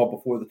basketball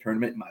before the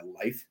tournament in my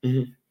life.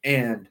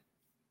 And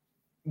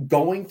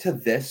going to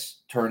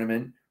this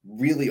tournament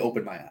really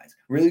opened my eyes.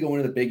 Really going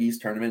to the Big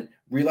East tournament,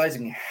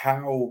 realizing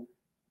how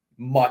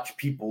much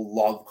people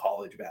love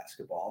college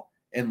basketball.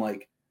 And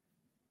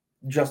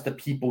just the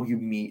people you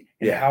meet,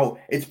 and how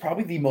it's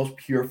probably the most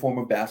pure form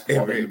of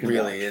basketball. It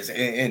really is.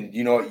 And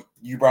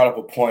you brought up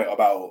a point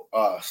about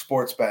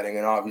sports betting,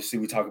 and obviously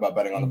we talk about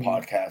betting on the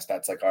podcast.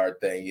 That's our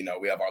thing.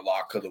 We have our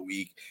lock of the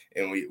week,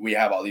 and we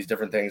have all these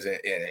different things.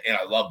 And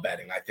I love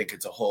betting. I think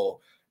it's a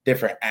whole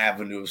different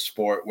avenue of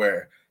sport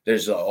where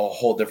there's a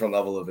whole different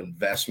level of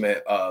investment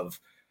of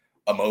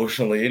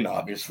emotionally and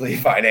obviously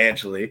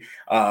financially.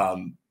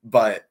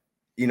 But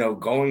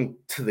going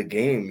to the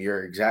game,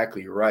 you're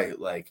exactly right.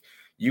 Like,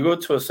 you go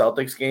to a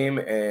Celtics game,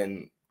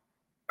 and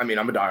I mean,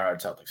 I'm a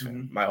diehard Celtics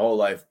fan. My whole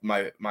life,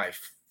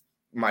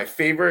 my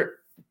favorite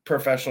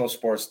professional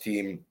sports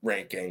team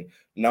ranking,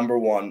 number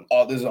one,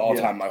 this is all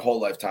time, my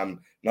whole lifetime.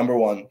 Number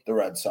one, the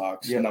Red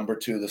Sox. Number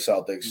two, the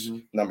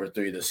Celtics. Number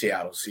three, the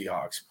Seattle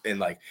Seahawks.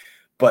 And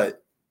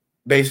but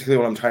basically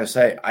what I'm trying to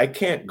say, I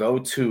can't go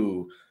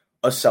to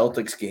a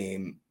Celtics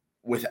game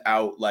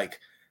without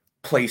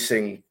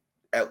placing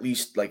at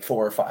least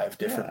 4 or 5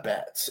 different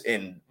bets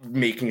and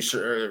making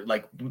sure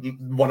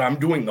what I'm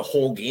doing the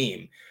whole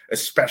game,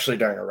 especially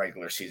during a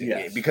regular season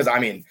game. Because I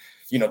mean,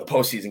 the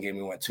postseason game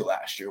we went to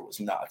last year was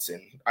nuts,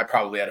 and I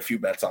probably had a few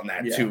bets on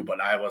that too, but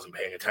I wasn't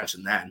paying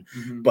attention then.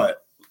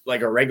 But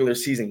a regular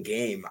season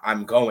game,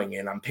 I'm going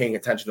and I'm paying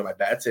attention to my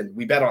bets, and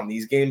we bet on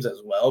these games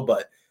as well.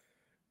 But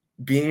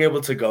being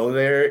able to go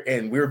there,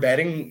 and we were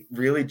betting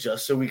really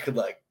just so we could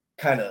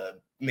kind of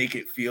make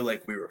it feel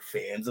like we were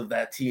fans of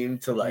that team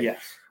to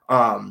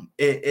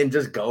and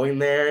just going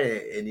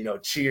there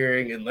and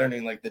cheering and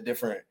learning the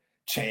different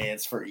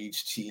chants for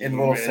each team and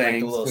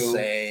little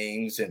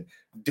sayings and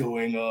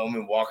doing them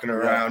and walking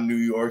around New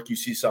York. You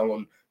see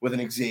someone with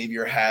an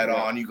Xavier hat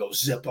on, you go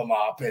zip them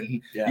up,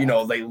 and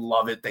they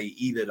love it, they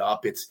eat it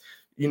up. It's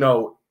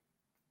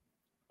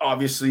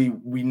obviously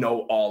we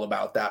know all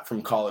about that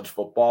from college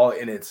football,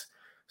 and it's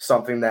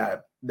something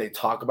that they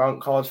talk about in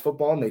college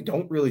football, and they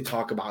don't really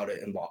talk about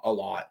it a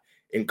lot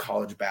in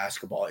college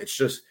basketball. It's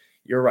just,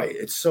 you're right,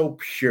 it's so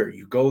pure.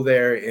 You go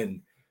there,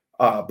 and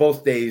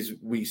both days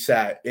we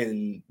sat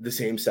in the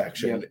same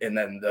section, and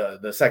then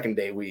the second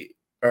day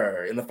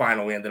in the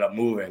final we ended up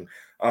moving.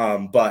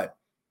 But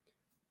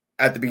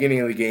at the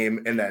beginning of the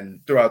game, and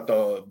then throughout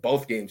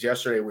both games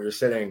yesterday, we were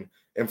sitting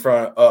in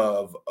front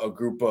of a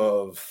group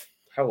of,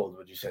 how old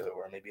would you say they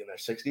were? Maybe in their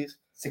 60s?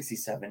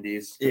 60s,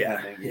 70s.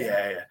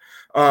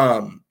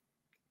 Yeah.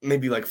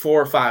 Maybe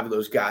 4 or 5 of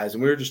those guys,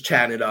 and we were just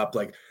chatting it up.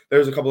 There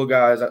was a couple of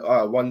guys.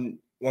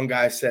 One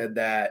guy said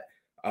that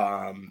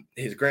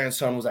his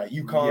grandson was at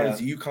UConn.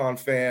 He's a UConn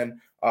fan.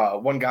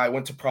 One guy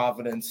went to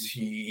Providence.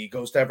 He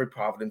goes to every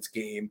Providence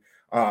game.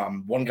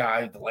 One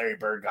guy, the Larry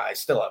Bird guy,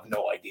 still have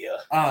no idea.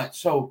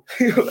 So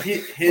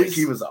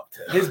he was up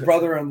to his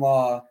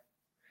brother-in-law,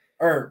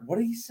 or what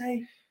did he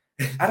say?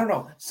 I don't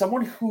know.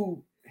 Someone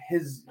who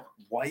his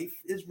wife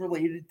is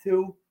related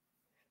to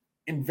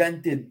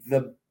invented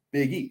the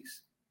Big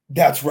East.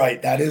 That's right.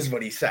 That is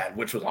what he said,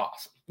 which was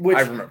awesome.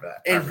 I remember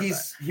that. And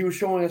he was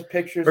showing us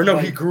pictures. Or no,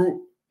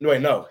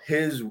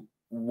 his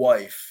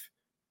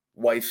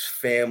wife's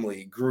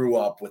family grew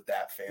up with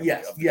that family.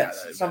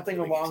 Yes, something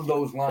along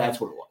those lines.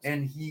 That's what it was.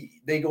 And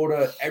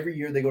every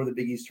year they go to the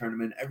Big East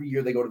tournament. Every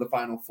year they go to the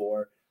Final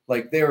Four.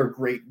 They're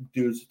great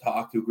dudes to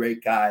talk to,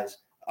 great guys.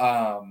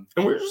 And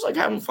we were just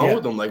having fun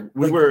with them.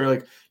 We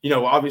were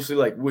obviously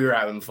we were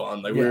having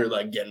fun. We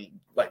were getting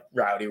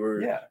rowdy. We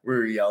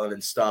were yelling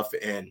and stuff.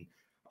 And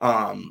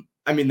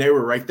I mean, they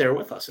were right there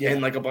with us.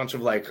 And a bunch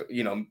of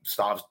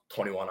Stav's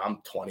 21, I'm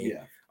 20.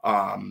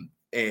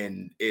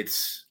 And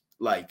it's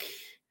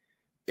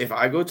if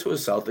I go to a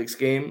Celtics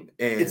game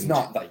and it's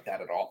not like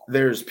that at all.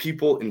 There's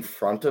people in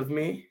front of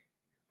me,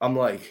 I'm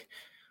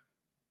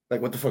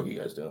what the fuck are you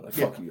guys doing?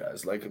 Fuck you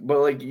guys.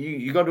 But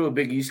you go to a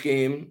Big East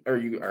game,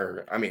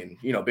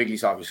 Big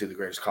East obviously the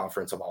greatest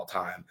conference of all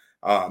time.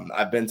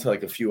 I've been to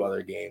a few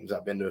other games.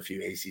 I've been to a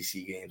few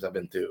ACC games. I've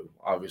been to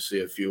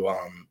obviously a few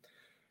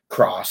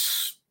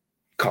cross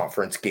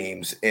conference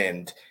games,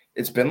 and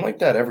it's been like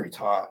that every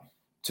time,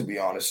 to be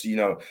honest.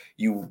 You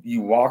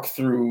walk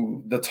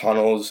through the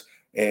tunnels,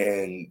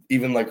 and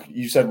even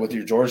you said with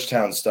your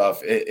Georgetown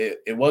stuff,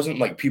 it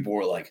wasn't people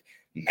were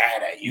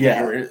mad at you.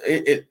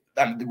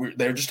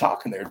 They're just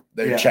talking.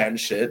 They're chatting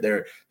shit.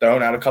 They're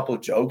throwing out a couple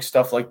of jokes,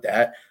 stuff like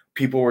that.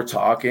 People were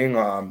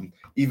talking.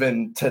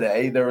 Even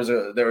today, there was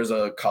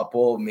a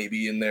couple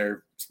maybe in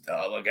their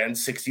again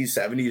 60s,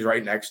 70s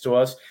right next to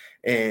us,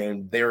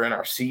 and they were in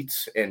our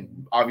seats.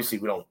 And obviously,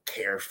 we don't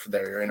care if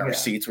they're in our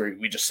seats.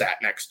 We just sat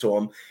next to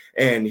him,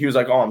 and he was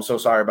like, "Oh, I'm so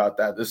sorry about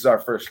that. This is our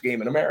first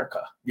game in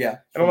America." Yeah,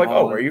 and I'm like,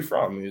 "Oh, where are you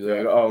from?" He's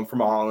like, "Oh, I'm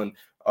from Holland."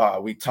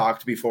 We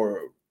talked before.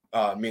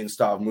 Me and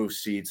Stav moved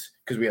seats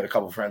because we had a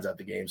couple friends at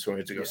the game, so we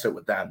had to go sit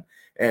with them.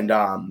 And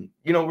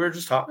we were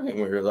just talking.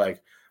 We were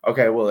like,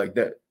 okay, well,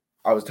 that.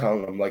 I was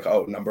telling them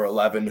number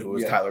 11, who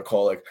was Tyler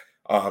Kolek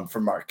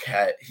from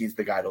Marquette, he's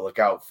the guy to look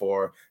out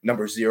for.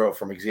 Number 0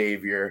 from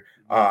Xavier,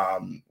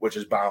 which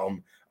is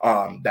Baum.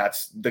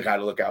 That's the guy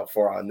to look out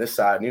for on this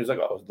side. And he was like,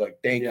 oh,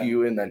 thank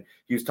you. And then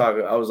he was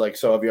talking. I was like,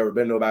 so have you ever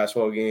been to a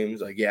basketball game?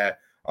 He's like, yeah.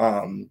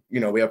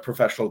 We have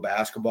professional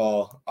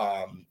basketball,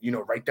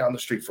 right down the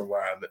street from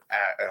where I'm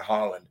at in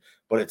Holland,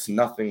 but it's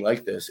nothing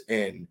like this.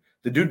 And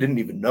the dude didn't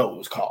even know it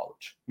was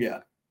college. Yeah.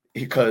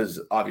 Because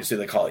obviously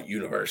they call it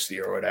university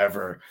or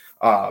whatever,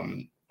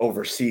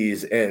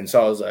 overseas. And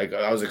so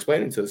I was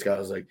explaining to this guy, I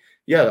was like,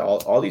 yeah,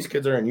 all these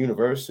kids are in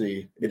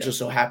university. It just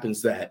so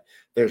happens that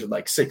there's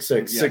like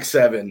 6'6",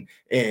 6'7",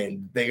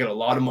 and they get a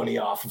lot of money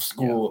off of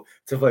school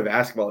to play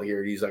basketball here.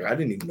 And he's like, I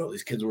didn't even know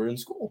these kids were in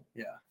school.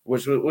 Yeah.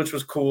 Which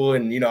was cool.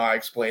 And, I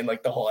explained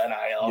like the whole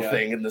NIL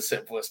thing in the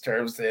simplest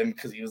terms to him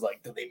because he was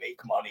like, do they make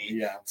money?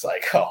 Yeah. It's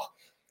like, oh.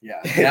 Yeah,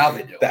 now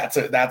they do. That's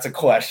a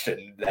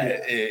question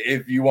that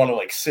if you want to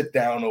like sit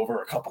down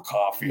over a cup of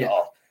coffee,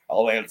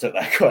 I'll answer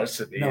that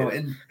question. No,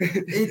 and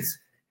it's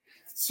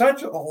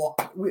such a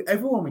lot.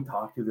 Everyone we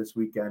talked to this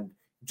weekend,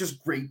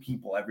 just great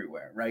people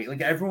everywhere, right?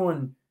 Like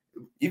everyone,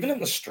 even in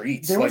the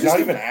streets, like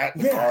not even at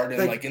the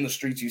garden, like in the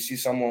streets, you see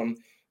someone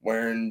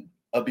wearing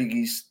a Big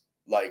East,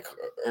 like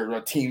or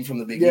a team from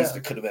the Big East.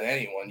 It could have been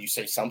anyone. You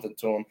say something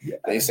to them,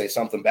 they say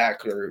something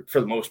back, or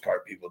for the most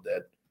part, people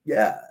did.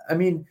 Yeah, I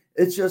mean,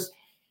 it's just.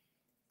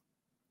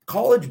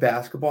 College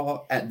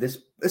basketball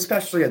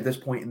especially at this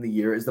point in the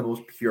year, is the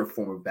most pure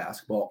form of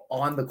basketball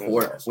on the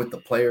court with the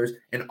players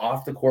and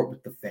off the court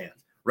with the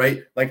fans,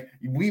 right? Like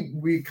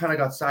we kind of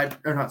got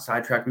not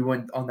sidetracked. We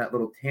went on that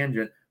little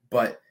tangent,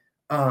 but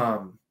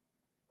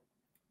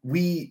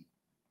we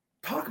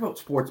talk about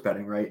sports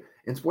betting, right?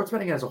 And sports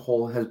betting as a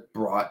whole has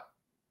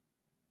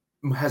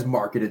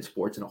marketed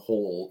sports in a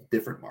whole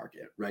different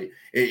market, right?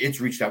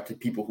 It's reached out to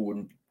people who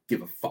wouldn't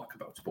give a fuck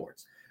about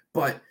sports,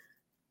 but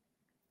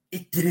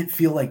it didn't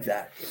feel like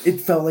that.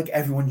 It felt like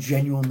everyone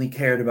genuinely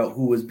cared about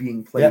who was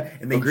being played,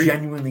 and they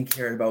genuinely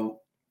cared about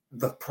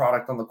the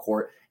product on the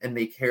court, and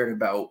they cared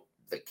about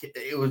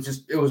it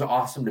was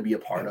awesome to be a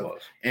part of.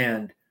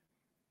 And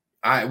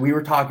we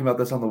were talking about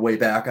this on the way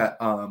back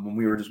when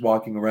we were just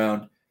walking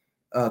around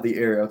the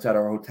area outside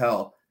our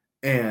hotel,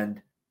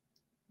 and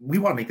we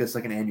want to make this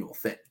like an annual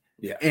thing.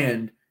 Yeah.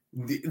 And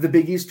the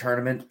Big East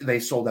tournament, they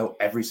sold out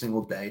every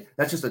single day.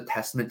 That's just a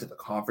testament to the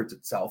conference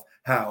itself,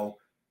 how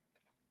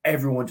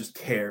everyone just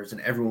cares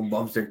and everyone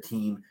loves their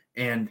team.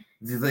 And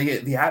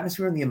the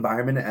atmosphere and the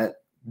environment at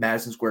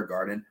Madison Square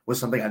Garden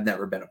was something I've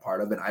never been a part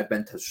of. And I've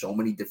been to so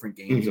many different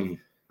games.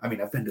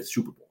 I've been to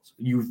Super Bowls.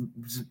 You've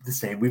the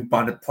same. We've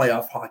been to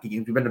playoff hockey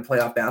games. We've been to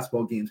playoff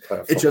basketball games.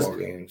 It's just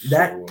games.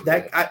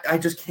 I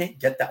just can't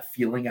get that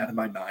feeling out of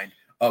my mind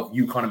of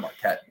UConn and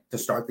Marquette to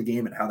start the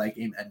game and how that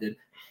game ended.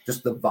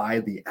 Just the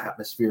vibe, the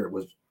atmosphere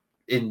was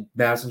in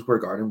Madison Square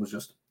Garden was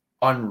just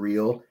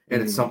unreal.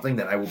 And it's something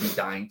that I will be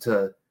dying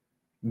to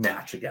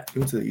match again.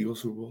 You went to the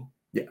Eagles Super Bowl?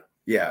 Yeah.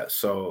 Yeah.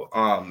 So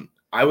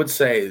I would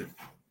say,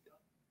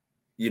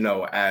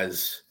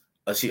 as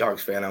a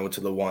Seahawks fan, I went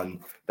to the one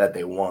that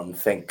they won.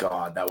 Thank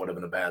God. That would have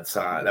been a bad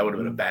sign. That would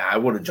have been I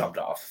would have jumped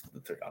off the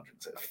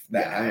 300s.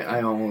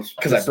 I almost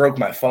because I broke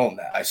my phone.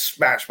 I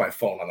smashed my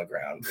phone on the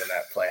ground when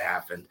that play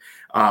happened.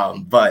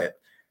 But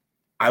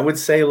I would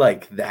say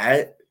like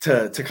that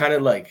to kind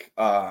of like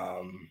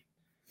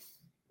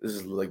this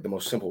is like the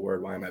most simple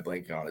word. Why am I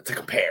blanking on it? To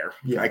compare.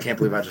 Yeah. I can't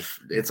believe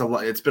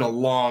it's been a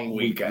long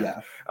weekend.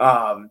 Yeah.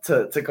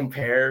 To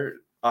compare,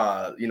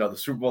 the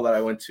Super Bowl that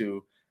I went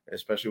to,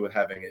 especially with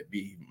having it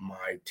be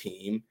my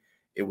team,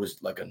 it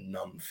was like a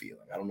numb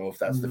feeling. I don't know if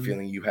that's the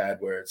feeling you had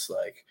where it's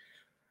like,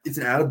 it's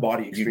an out of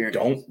body experience.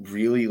 You don't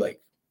really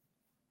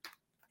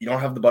you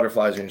don't have the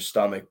butterflies in your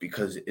stomach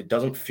because it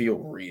doesn't feel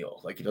real.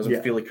 Like it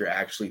doesn't feel like you're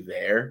actually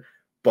there.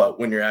 But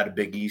when you're at a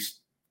Big East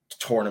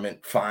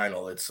tournament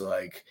final, it's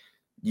like,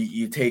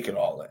 you take it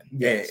all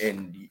in,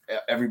 and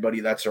everybody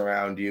that's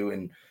around you.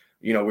 And,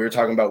 we were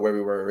talking about where we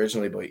were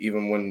originally, but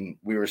even when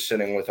we were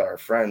sitting with our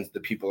friends,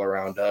 the people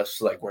around us,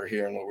 like we're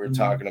hearing what we're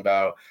talking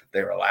about,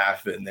 they were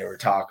laughing, they were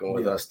talking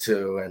with us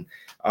too. And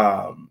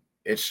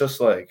it's just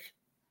like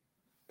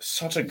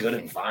such a good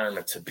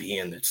environment to be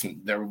in.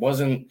 There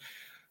wasn't,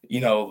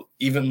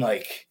 even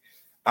like,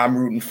 I'm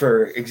rooting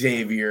for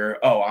Xavier.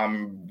 Oh,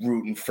 I'm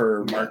rooting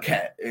for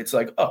Marquette. It's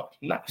like, oh,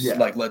 nice. Yeah.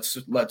 Like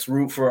let's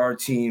root for our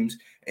teams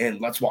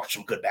and let's watch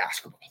some good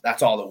basketball.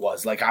 That's all it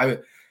was. Like I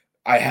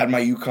had my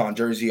UConn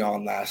jersey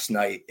on last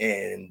night,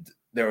 and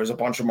there was a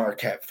bunch of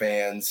Marquette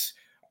fans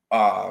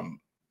around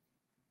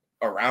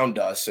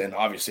us, and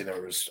obviously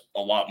there was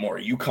a lot more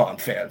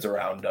UConn fans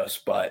around us,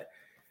 but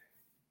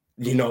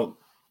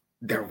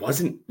there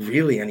wasn't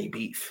really any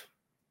beef.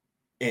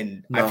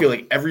 And I feel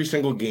like every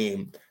single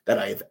game that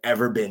I have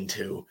ever been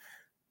to,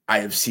 I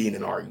have seen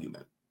an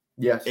argument.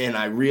 Yes. And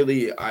I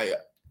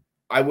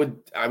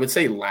would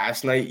say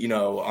last night,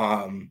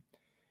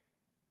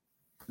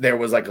 there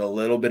was like a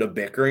little bit of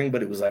bickering,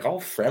 but it was like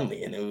all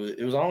friendly and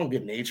it was all in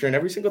good nature. And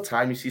every single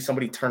time you see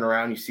somebody turn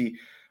around, you see,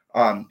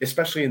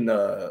 especially in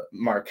the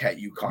Marquette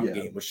UConn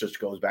game, which just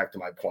goes back to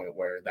my point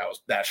where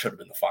that should have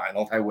been the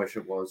final. I wish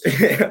it was.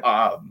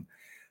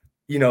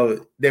 You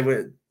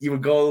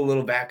would go a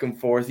little back and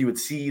forth. You would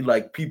see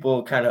like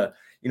people kind of,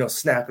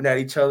 snapping at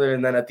each other.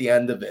 And then at the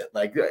end of it,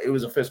 like it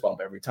was a fist bump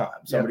every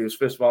time. Somebody was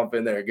fist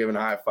bumping, they were giving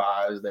high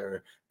fives, they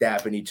were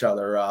dapping each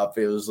other up.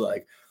 It was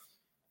like,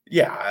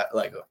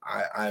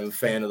 I'm a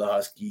fan of the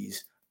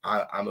Huskies.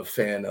 I'm a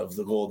fan of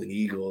the Golden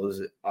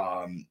Eagles.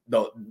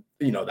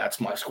 That's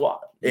my squad.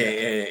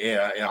 And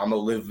I'm going to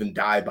live and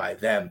die by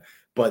them.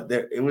 But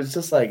it was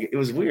just like, it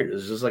was weird. It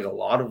was just like a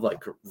lot of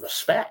like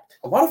respect.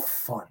 A lot of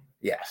fun.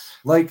 Yes.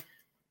 Like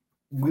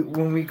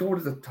when we go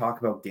to talk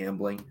about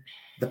gambling,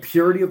 the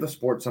purity of the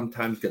sport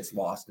sometimes gets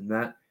lost in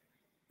that.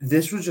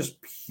 This was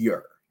just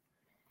pure.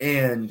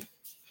 And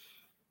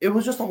it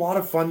was just a lot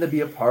of fun to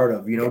be a part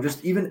of,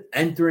 just even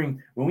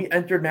when we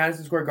entered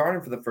Madison Square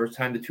Garden for the first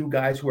time, the two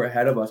guys who were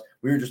ahead of us,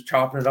 we were just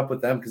chopping it up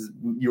with them because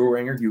you were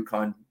wearing your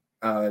UConn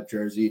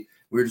jersey.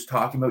 We were just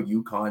talking about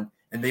UConn,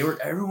 and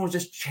everyone was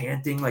just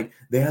chanting, like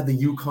they had the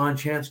UConn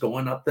chants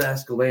going up the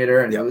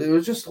escalator, and it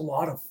was just a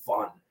lot of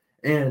fun.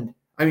 And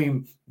I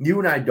mean, you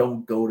and I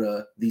don't go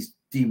to these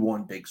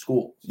D1 big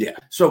schools. Yeah.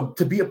 So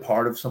to be a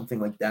part of something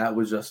like that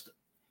was just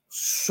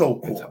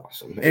so cool. That's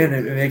awesome. And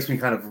it makes me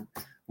kind of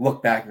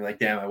look back and be like,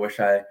 damn, I wish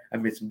I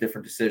made some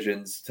different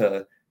decisions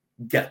to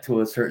get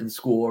to a certain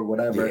school or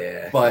whatever.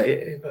 Yeah. But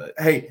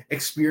hey,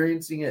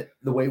 experiencing it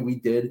the way we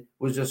did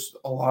was just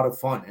a lot of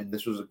fun. And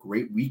this was a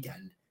great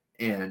weekend.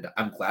 And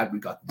I'm glad we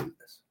got to do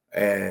this.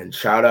 And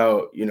shout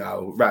out,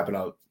 wrapping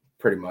up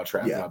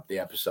the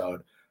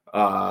episode.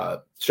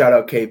 Shout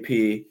out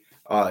KP.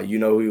 You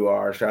know who you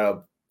are. Shout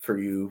out for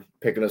you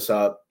picking us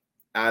up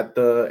at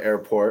the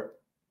airport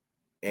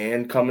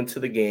and coming to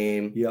the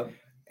game. Yep.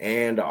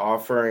 And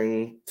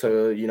offering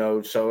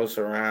to, show us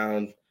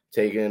around,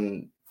 take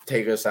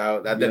us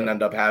out. That didn't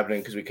end up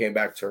happening because we came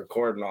back to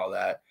record and all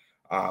that.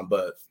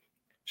 But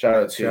shout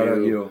out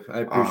to you. I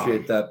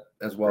appreciate that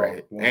as well.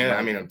 Right. And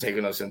I'm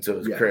taking us into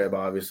his crib,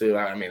 obviously.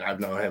 I've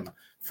known him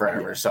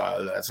forever,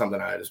 so that's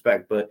something I'd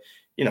expect. But,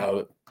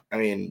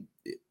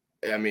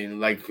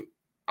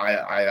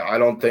 I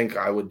don't think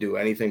I would do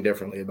anything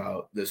differently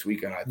about this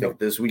weekend. I think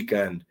this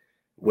weekend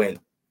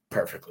went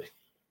perfectly.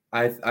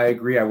 I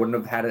agree. I wouldn't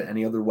have had it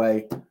any other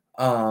way.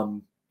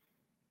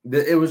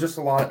 It was just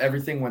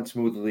everything went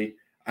smoothly.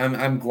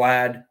 I'm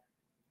glad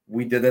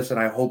we did this, and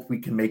I hope we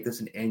can make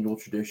this an annual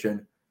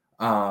tradition.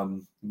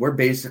 We're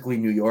basically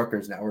New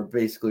Yorkers now. We're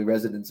basically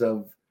residents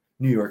of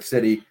New York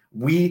City.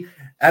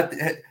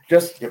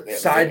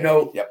 Side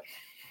note,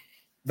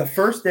 the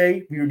first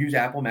day we would use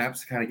Apple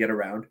Maps to kind of get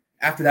around.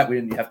 After that, we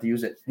didn't have to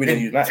use it. We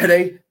didn't use maps.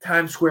 Today,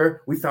 Times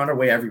Square, we found our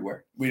way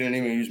everywhere. We didn't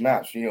even use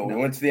maps. We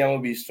went to the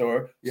MLB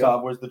store. Saw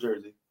where's the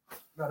jersey.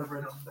 Got it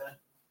right on the bed.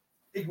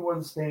 It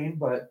wasn't stained,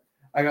 but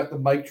I got the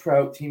Mike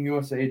Trout Team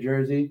USA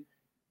jersey.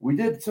 We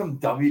did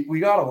we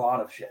got a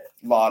lot of shit.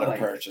 A lot of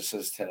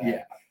purchases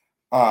today.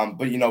 Yeah.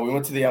 But we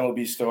went to the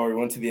MLB store. We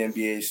went to the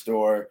NBA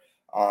store.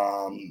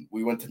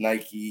 We went to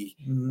Nike.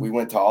 Mm-hmm. We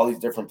went to all these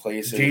different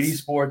places. JD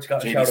Sports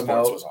JD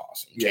Sports was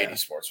awesome. Yeah. JD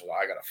Sports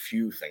I got a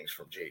few things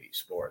from JD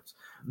Sports.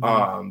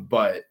 Mm-hmm.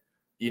 But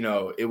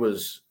it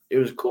was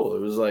cool. It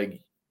was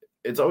like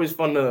it's always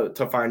fun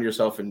to find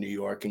yourself in New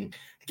York and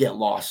get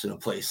lost in a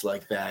place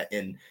like that.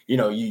 And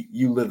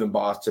you live in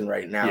Boston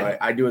right now. Yeah.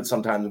 I do it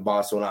sometimes in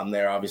Boston when I'm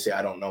there. Obviously,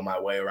 I don't know my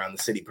way around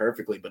the city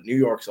perfectly, but New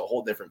York's a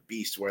whole different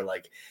beast where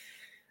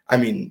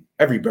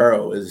every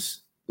borough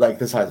is like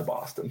the size of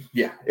Boston.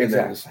 Yeah,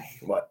 exactly.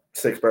 What,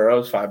 6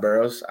 boroughs, 5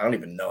 boroughs? I don't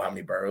even know how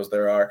many boroughs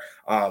there are.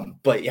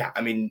 But yeah,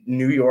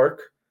 New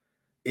York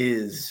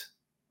is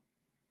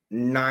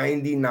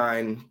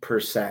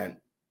 99%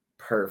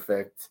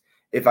 perfect.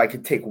 If I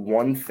could take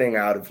one thing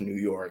out of New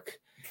York,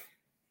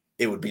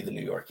 it would be the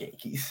New York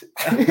Yankees.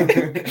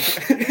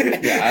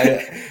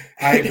 Yeah,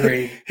 I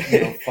agree.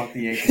 Fuck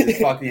the Yankees.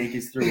 Fuck the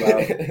Yankees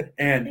throughout.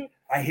 And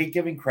I hate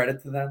giving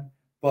credit to them,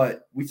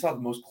 but we saw the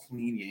most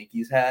clean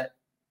Yankees hat.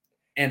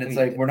 And it's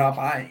we're not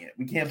buying it.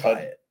 We can't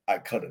buy it. I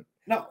couldn't.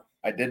 No.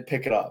 I did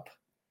pick it up.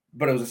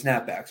 But it was a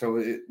snapback,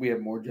 so we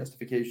have more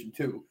justification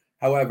too.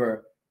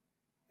 However,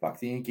 fuck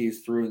the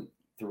Yankees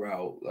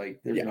throughout.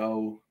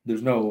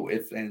 There's no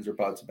ifs, ands, or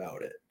buts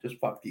about it. Just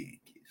fuck the Yankees.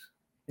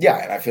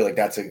 Yeah, and I feel like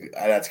that's a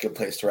good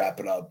place to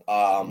wrap it up.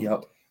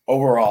 Yep.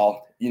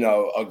 Overall,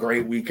 a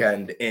great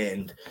weekend,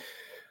 and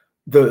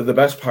the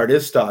best part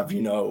is stuff.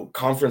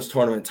 Conference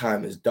tournament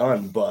time is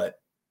done, but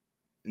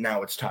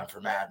now it's time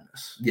for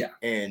madness. Yeah.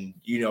 And,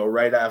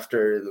 right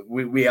after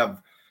we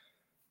have,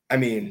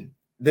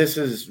 this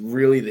is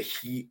really the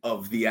heat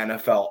of the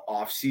NFL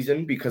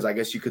offseason, because I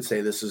guess you could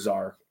say this is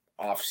our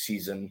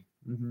offseason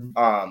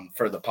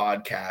for the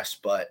podcast.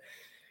 But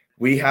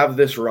we have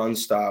this run,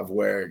 Stav,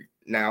 where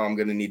now I'm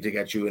going to need to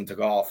get you into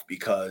golf,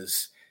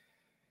 because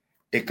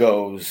it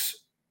goes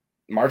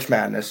March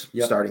Madness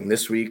starting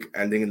this week,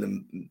 ending in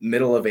the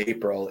middle of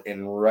April.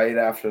 And right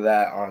after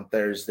that on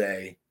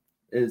Thursday,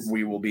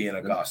 we will be in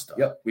Augusta.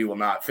 Yep. We will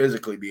not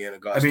physically be in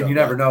Augusta. You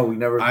never know.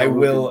 I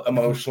will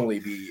emotionally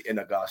be in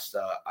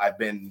Augusta. I've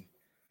been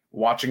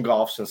watching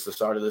golf since the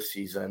start of the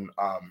season.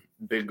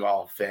 Big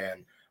golf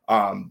fan.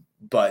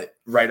 But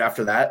right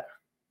after that,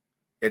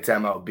 it's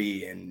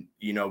MLB. And,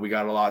 we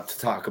got a lot to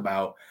talk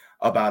about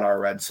our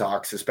Red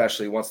Sox,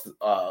 especially once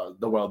the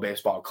World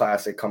Baseball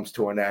Classic comes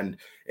to an end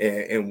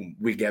and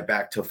we get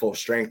back to full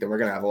strength. And we're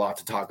going to have a lot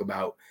to talk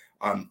about.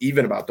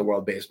 Even about the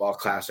World Baseball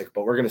Classic,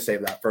 but we're going to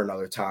save that for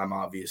another time,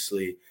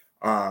 obviously.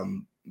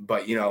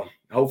 But,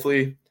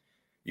 hopefully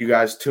you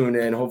guys tune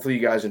in. Hopefully you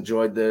guys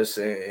enjoyed this,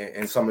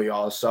 and some of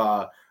y'all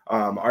saw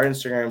our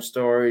Instagram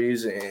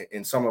stories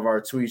and some of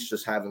our tweets,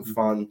 just having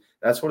fun.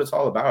 That's what it's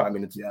all about.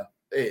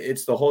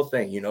 It's the whole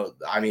thing,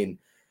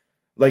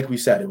 like we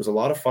said, it was a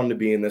lot of fun to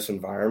be in this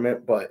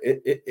environment, but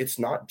it's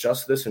not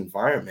just this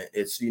environment.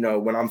 It's,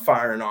 when I'm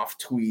firing off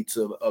tweets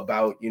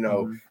about,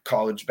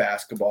 college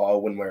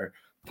basketball, when we're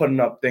putting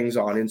up things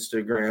on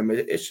Instagram,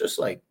 it's just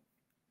like,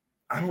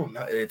 I don't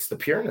know. It's the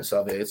pureness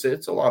of it.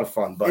 It's a lot of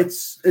fun, but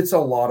it's a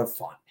lot of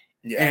fun.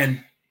 Yeah.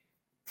 And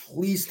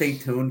please stay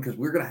tuned because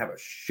we're going to have a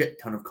shit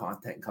ton of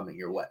content coming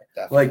your way.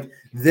 Definitely. Like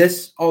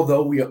this,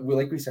 although we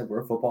like we said,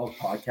 we're a football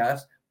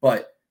podcast,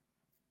 but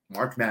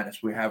March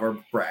Madness, we have our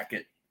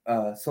bracket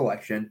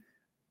selection.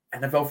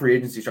 NFL free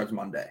agency starts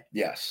Monday.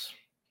 Yes.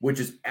 Which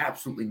is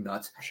absolutely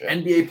nuts. Sure.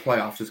 NBA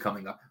playoffs is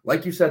coming up.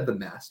 Like you said, the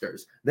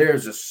Masters.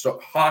 There's just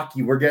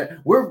hockey.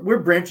 We're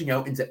branching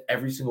out into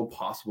every single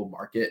possible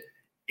market.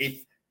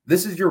 If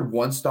this is your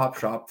one-stop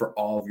shop for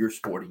all of your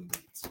sporting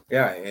needs.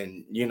 Yeah,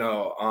 and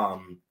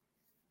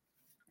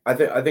I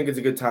think it's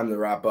a good time to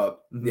wrap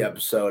up the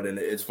episode. And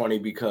it's funny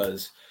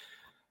because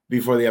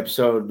before the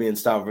episode, me and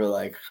Stav were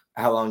like,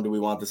 how long do we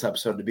want this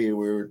episode to be? We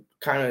were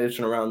kind of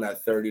itching around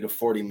that 30 to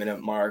 40 minute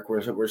mark.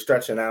 We're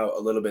stretching out a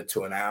little bit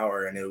to an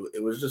hour. And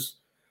it was just,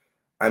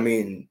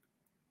 we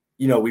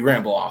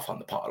ramble off on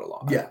the pod a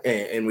lot. Yeah.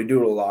 And we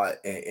do it a lot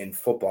in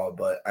football.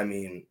 But,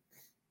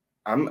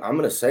 I'm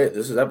going to say it.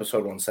 This is episode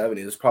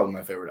 170. This is probably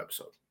my favorite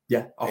episode.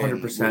 Yeah,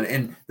 100%.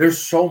 And there's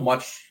so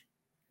much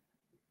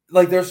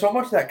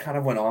that kind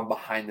of went on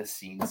behind the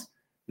scenes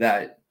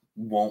that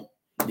we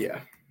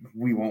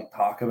won't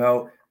talk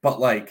about. But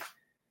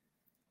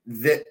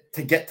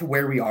to get to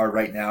where we are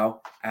right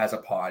now as a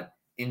pod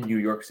in New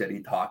York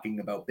City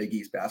talking about Big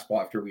East basketball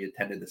after we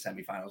attended the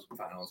semifinals and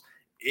finals,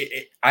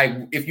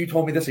 if you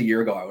told me this a year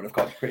ago, I would have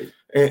called you crazy.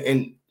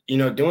 And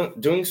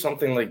doing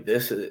something like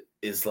this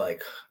is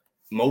like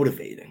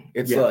motivating.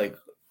 It's like,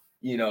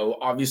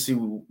 obviously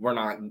we're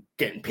not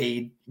getting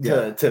paid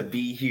to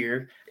be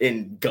here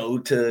and go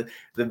to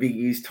the Big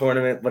East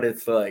tournament, but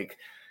it's like,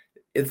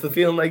 it's the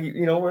feeling like,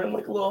 we're in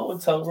like a little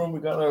hotel room. We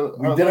got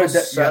our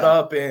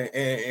setup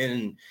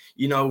and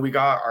we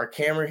got our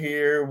camera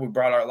here. We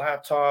brought our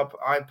laptop,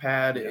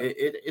 iPad. Yeah.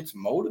 It's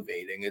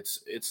motivating.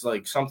 It's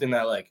like something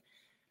that like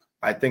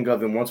I think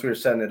of, and once we were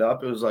setting it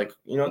up, it was like,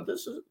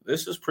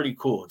 this is pretty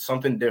cool. It's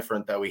something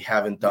different that we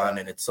haven't done.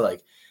 And it's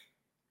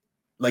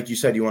like you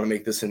said, you want to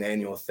make this an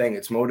annual thing.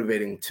 It's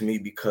motivating to me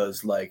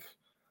because like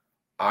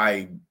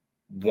I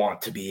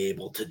want to be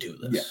able to do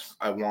this. Yes.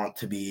 I want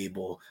to be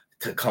able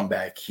to come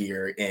back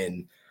here,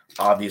 and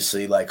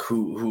obviously like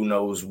who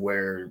knows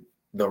where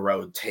the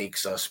road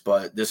takes us,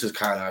 but this is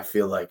kind of, I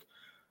feel like,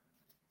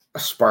 a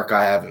spark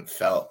I haven't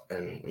felt.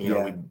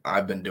 And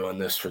I've been doing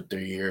this for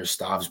 3 years.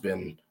 Stav's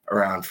been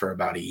around for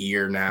about a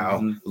year now,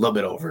 a little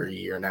bit over a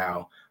year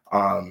now.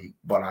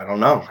 But I don't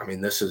know.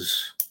 This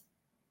is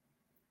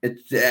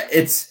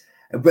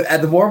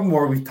but the more and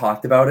more we've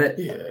talked about it,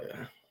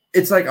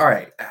 it's like, all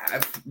right,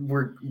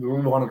 we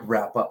wanted to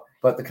wrap up,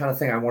 but the kind of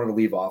thing I wanted to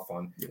leave off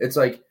on, it's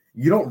like,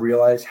 you don't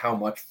realize how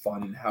much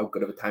fun and how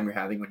good of a time you're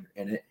having when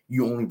you're in it.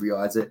 You only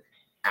realize it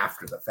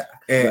after the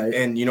fact.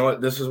 And you know what?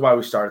 This is why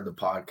we started the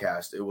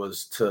podcast. It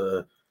was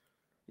to,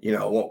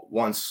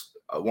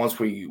 once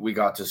we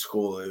got to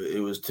school,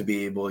 it was to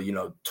be able,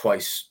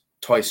 twice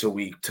a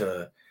week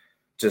to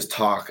just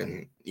talk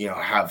and,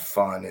 have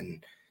fun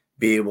and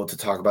be able to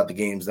talk about the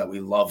games that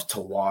we love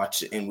to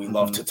watch and we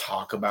love to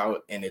talk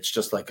about. And it's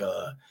just like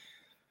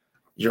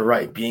you're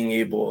right, being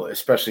able,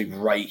 especially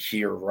right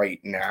here, right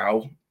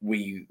now,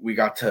 we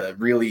got to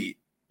really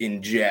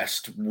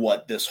ingest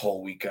what this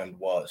whole weekend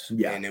was.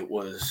 Yeah. And it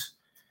was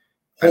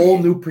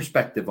new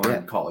perspective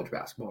on college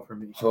basketball for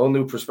me. Whole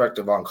new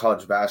perspective on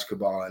college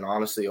basketball, and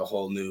honestly, a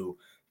whole new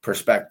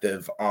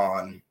perspective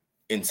on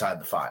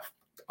Inside the Five.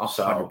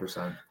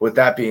 100%. With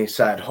that being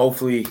said,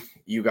 hopefully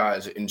you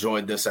guys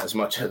enjoyed this as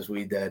much as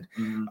we did,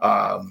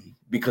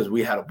 because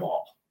we had a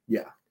ball.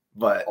 Yeah.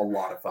 But a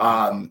lot of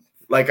fun.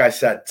 Like I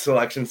said,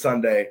 Selection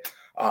Sunday,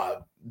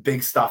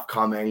 big stuff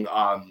coming.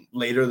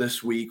 Later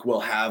this week, we'll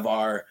have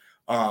our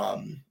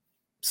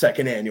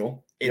second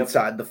annual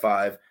Inside the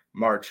Five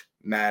March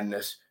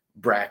Madness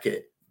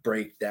bracket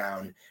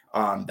breakdown.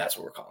 That's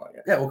what we're calling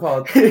it. Yeah, we'll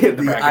call it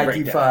the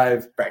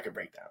ID5 bracket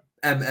breakdown.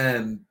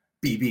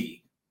 MMBB.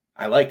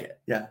 I like it.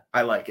 Yeah.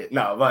 I like it.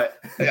 No, but,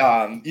 we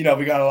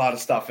got a lot of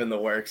stuff in the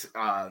works,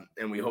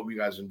 and we hope you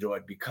guys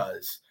enjoyed,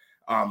 because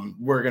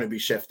we're going to be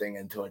shifting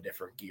into a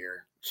different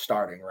gear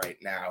starting right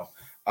now.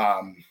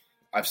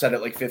 I've said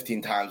it like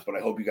 15 times, but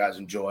I hope you guys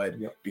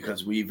enjoyed,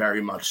 because we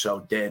very much so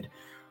did.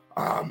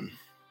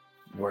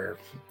 We're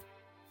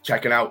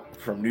checking out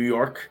from New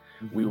York.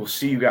 We will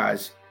see you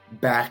guys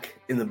back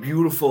in the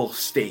beautiful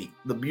state,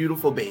 the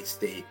beautiful Bay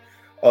State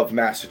of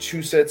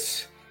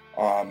Massachusetts.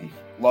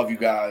 Love you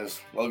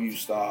guys. Love you,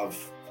 Stav.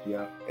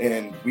 Yeah.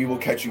 And we will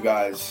catch you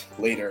guys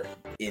later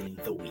in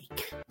the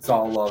week. It's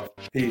all love.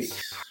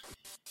 Peace.